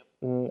me,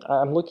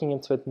 I'm looking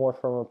into it more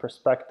from a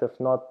perspective,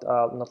 not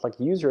like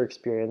user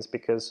experience,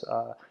 because,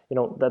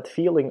 that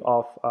feeling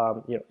of,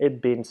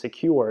 it being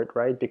secured,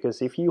 right?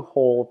 Because if you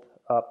hold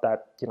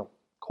that,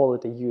 call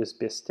it a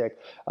USB stick.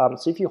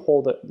 So if you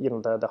hold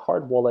the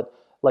hard wallet,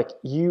 like,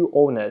 you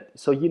own it.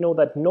 So you know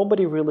that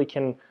nobody really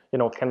can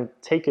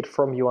take it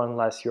from you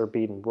unless you're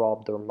being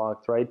robbed or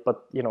mugged, right?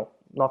 But,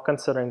 not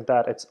considering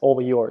that, it's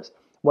all yours.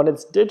 When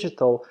it's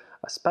digital,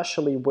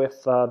 especially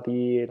with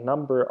the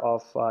number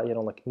of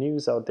like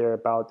news out there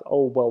about,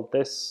 oh, well,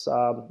 this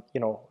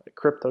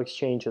crypto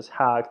exchange is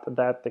hacked,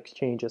 that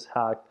exchange is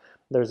hacked,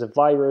 there's a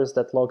virus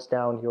that locks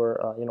down your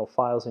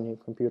files in your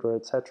computer,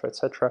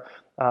 etc.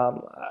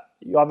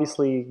 You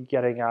obviously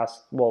getting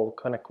asked, well,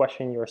 kind of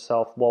question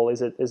yourself, well,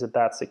 is it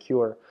that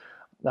secure?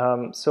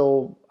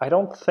 So I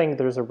don't think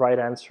there's a right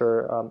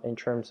answer in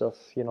terms of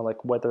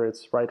like whether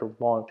it's right or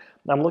wrong.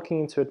 I'm looking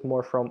into it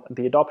more from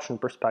the adoption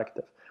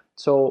perspective.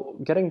 So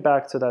getting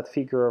back to that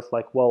figure of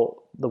like,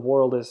 well, the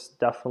world is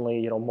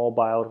definitely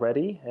mobile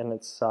ready, and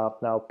it's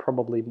now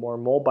probably more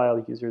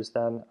mobile users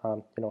than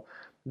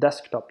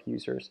desktop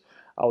users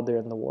out there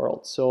in the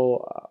world.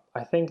 So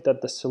I think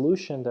that the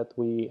solution that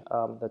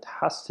that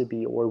has to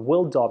be, or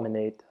will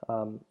dominate,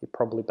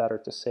 probably better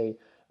to say,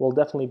 will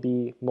definitely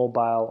be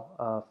mobile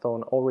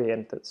phone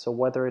oriented. So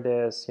whether it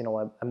is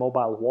a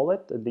mobile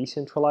wallet, a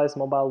decentralized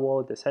mobile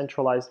wallet, a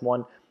centralized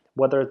one,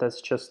 whether that's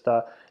just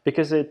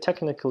because it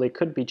technically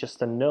could be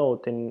just a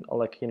note in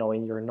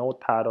in your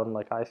notepad on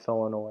like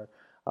iPhone, or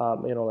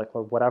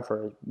or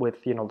whatever,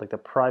 with like the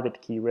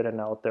private key written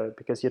out there,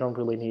 because you don't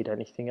really need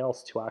anything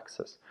else to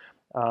access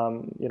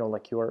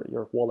like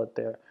your wallet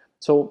there.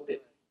 So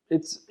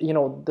it's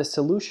the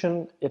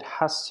solution, it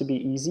has to be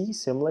easy,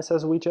 seamless,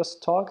 as we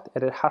just talked,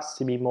 and it has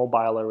to be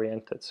mobile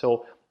oriented.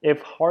 So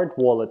if hard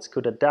wallets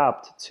could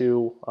adapt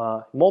to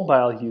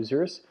mobile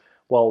users,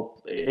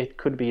 well, it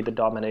could be the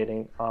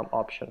dominating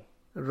option.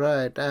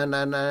 Right, and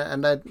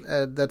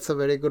that's a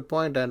very good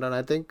point, and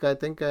I think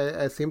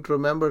I seem to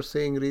remember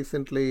seeing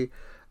recently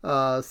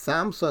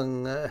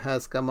Samsung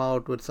has come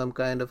out with some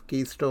kind of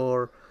key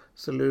store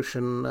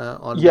solution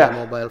on their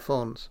mobile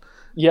phones,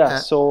 Yeah,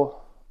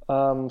 so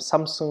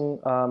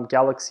Samsung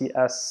Galaxy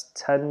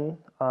S10,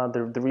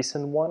 the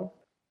recent one.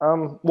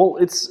 Well,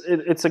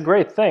 it's a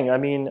great thing. I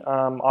mean,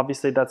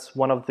 obviously that's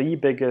one of the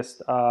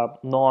biggest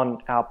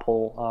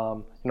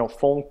non-Apple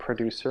phone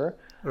producer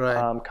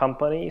Right.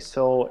 company.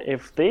 So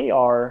if they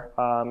are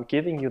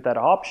giving you that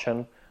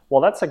option,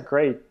 well, that's a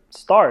great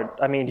start.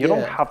 I mean, you don't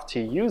Yeah. have to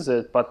use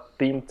it, but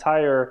the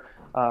entire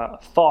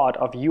thought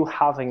of you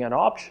having an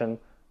option,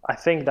 I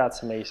think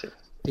that's amazing.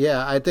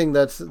 Yeah, I think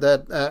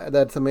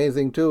that's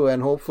amazing too,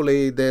 and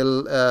hopefully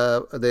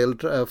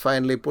they'll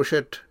finally push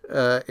it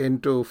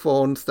into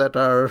phones that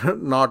are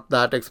not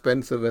that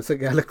expensive as a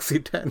Galaxy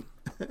 10.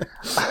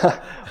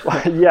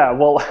 Yeah,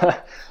 well,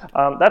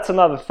 that's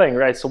another thing,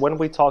 right? So when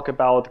we talk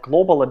about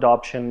global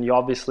adoption, you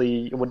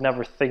would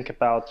never think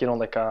about,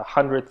 like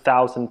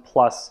 100,000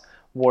 plus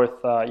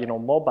worth,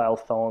 mobile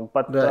phone.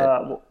 But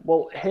Right.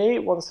 well, hey,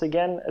 once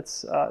again,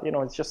 it's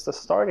just a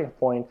starting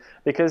point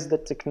because the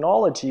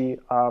technology,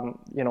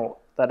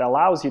 that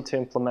allows you to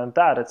implement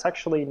that, it's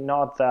actually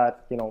not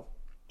that,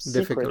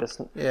 secret.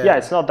 Difficult. Yeah, Yeah.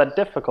 it's not that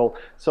difficult.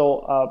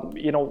 So,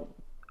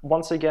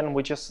 once again,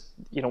 we just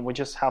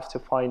have to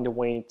find a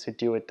way to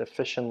do it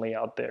efficiently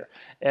out there.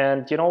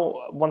 And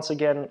once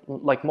again,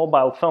 like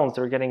mobile phones,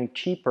 they're getting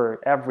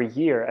cheaper every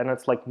year, and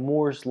it's like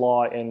Moore's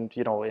law in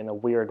a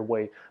weird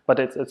way, but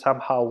it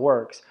somehow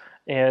works.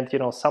 And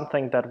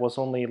something that was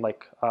only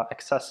like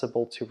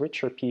accessible to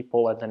richer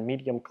people and then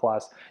medium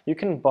class, you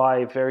can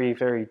buy very,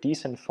 very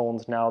decent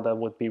phones now that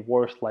would be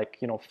worth like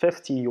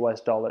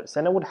 $50,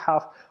 and it would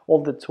have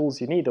all the tools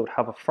you need. It would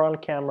have a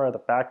front camera, the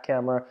back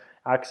camera,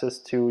 access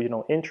to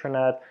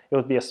internet. It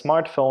would be a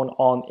smartphone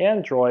on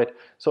Android,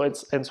 so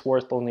it's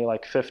worth only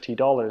like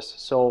 $50.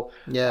 So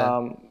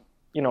Yeah.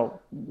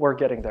 we're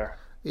getting there.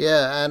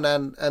 Yeah, and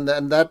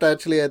that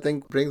actually I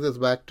think brings us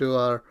back to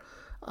our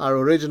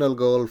original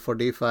goal for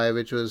DeFi,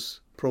 which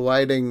was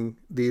providing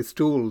these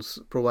tools,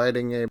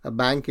 providing a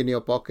bank in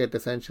your pocket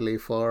essentially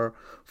for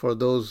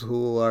those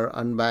who are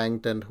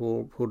unbanked and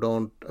who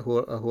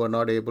are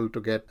not able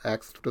to get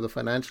access to the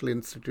financial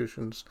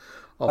institutions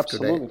of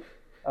today. Absolutely.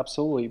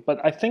 Absolutely.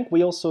 But I think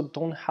we also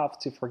don't have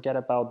to forget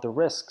about the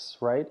risks,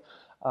 right?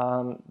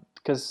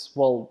 Because,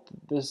 well,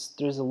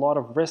 there's a lot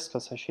of risk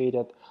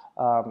associated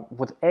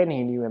with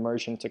any new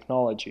emerging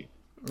technology.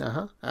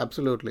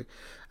 Absolutely.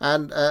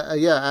 And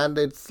yeah, and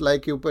it's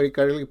like you very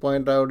correctly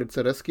point out, it's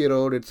a risky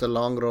road, it's a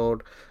long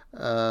road.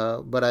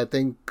 But I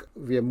think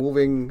we are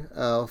moving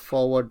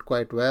forward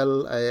quite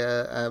well.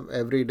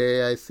 Every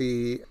day I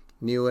see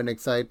new and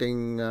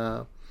exciting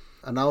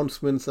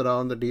announcements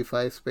around the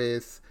DeFi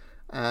space.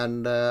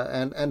 And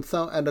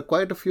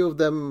quite a few of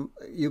them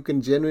you can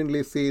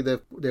genuinely see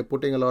that they're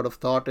putting a lot of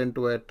thought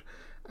into it,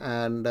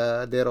 and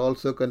they're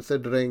also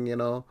considering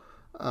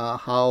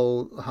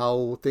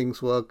how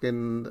things work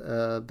in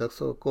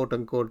the quote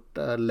unquote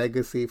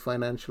legacy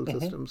financial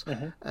systems,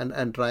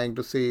 and trying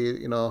to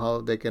see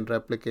how they can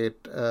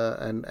replicate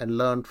and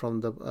learn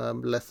from the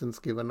lessons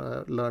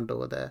learned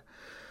over there.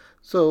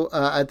 So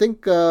I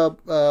think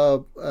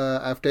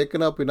I've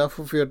taken up enough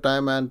of your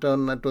time,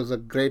 Anton. It was a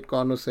great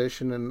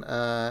conversation, and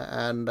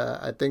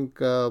I think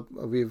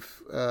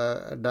we've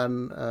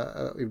done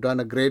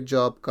a great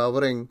job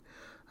covering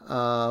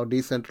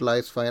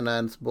decentralized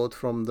finance, both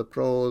from the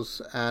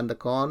pros and the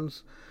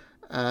cons.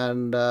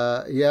 And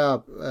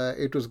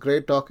it was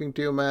great talking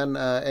to you, man.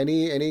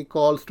 Any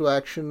calls to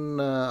action?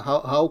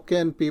 How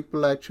can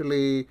people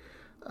actually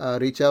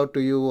reach out to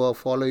you or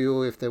follow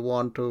you if they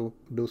want to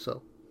do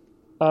so?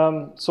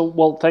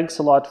 Well, thanks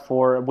a lot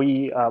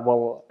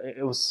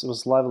it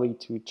was lovely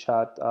to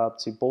chat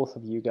to both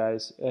of you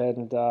guys,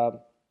 and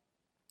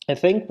I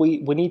think we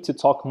need to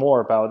talk more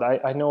about.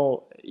 I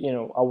know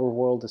our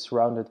world is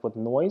surrounded with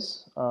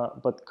noise,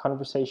 but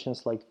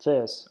conversations like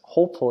this,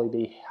 hopefully,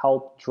 they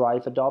help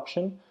drive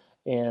adoption.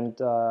 And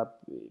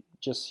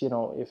just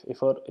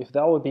if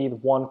that would be the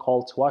one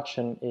call to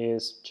action,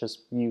 is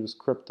just use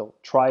crypto,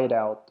 try it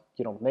out.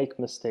 Make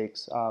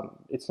mistakes.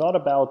 It's not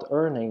about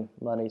earning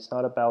money. It's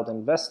not about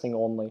investing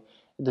only.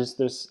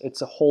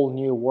 It's a whole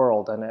new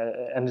world, and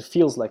it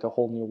feels like a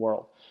whole new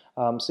world.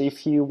 So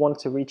if you want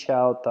to reach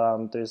out,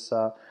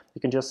 you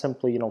can just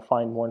simply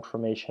find more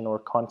information or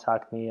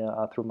contact me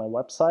through my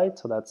website.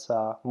 So that's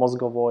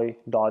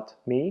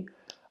mozgovoy.me.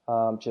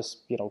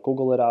 Just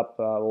Google it up.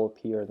 It will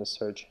appear in the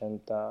search, and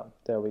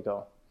there we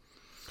go.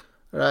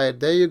 Right,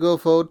 there you go,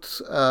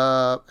 folks.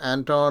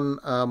 Anton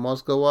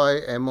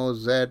Mozgovoy,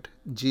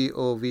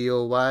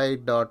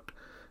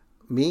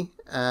 MOZGOVOY.me,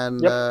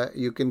 and Yep.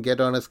 you can get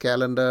on his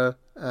calendar.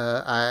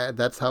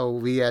 That's how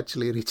we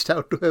actually reached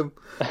out to him.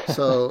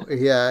 So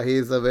yeah,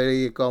 he's a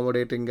very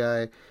accommodating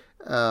guy.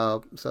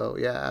 So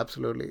yeah,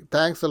 absolutely.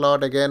 Thanks a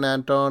lot again,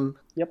 Anton.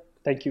 Yep.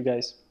 Thank you,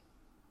 guys.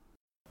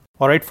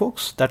 All right,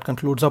 folks, that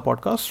concludes our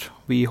podcast.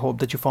 We hope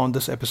that you found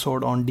this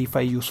episode on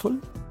DeFi useful.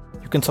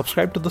 You can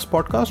subscribe to this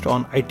podcast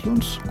on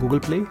iTunes, Google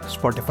Play,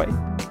 Spotify.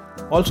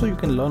 Also, you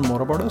can learn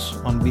more about us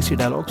on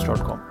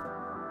vcdialogues.com.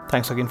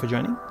 Thanks again for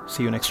joining.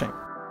 See you next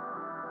time.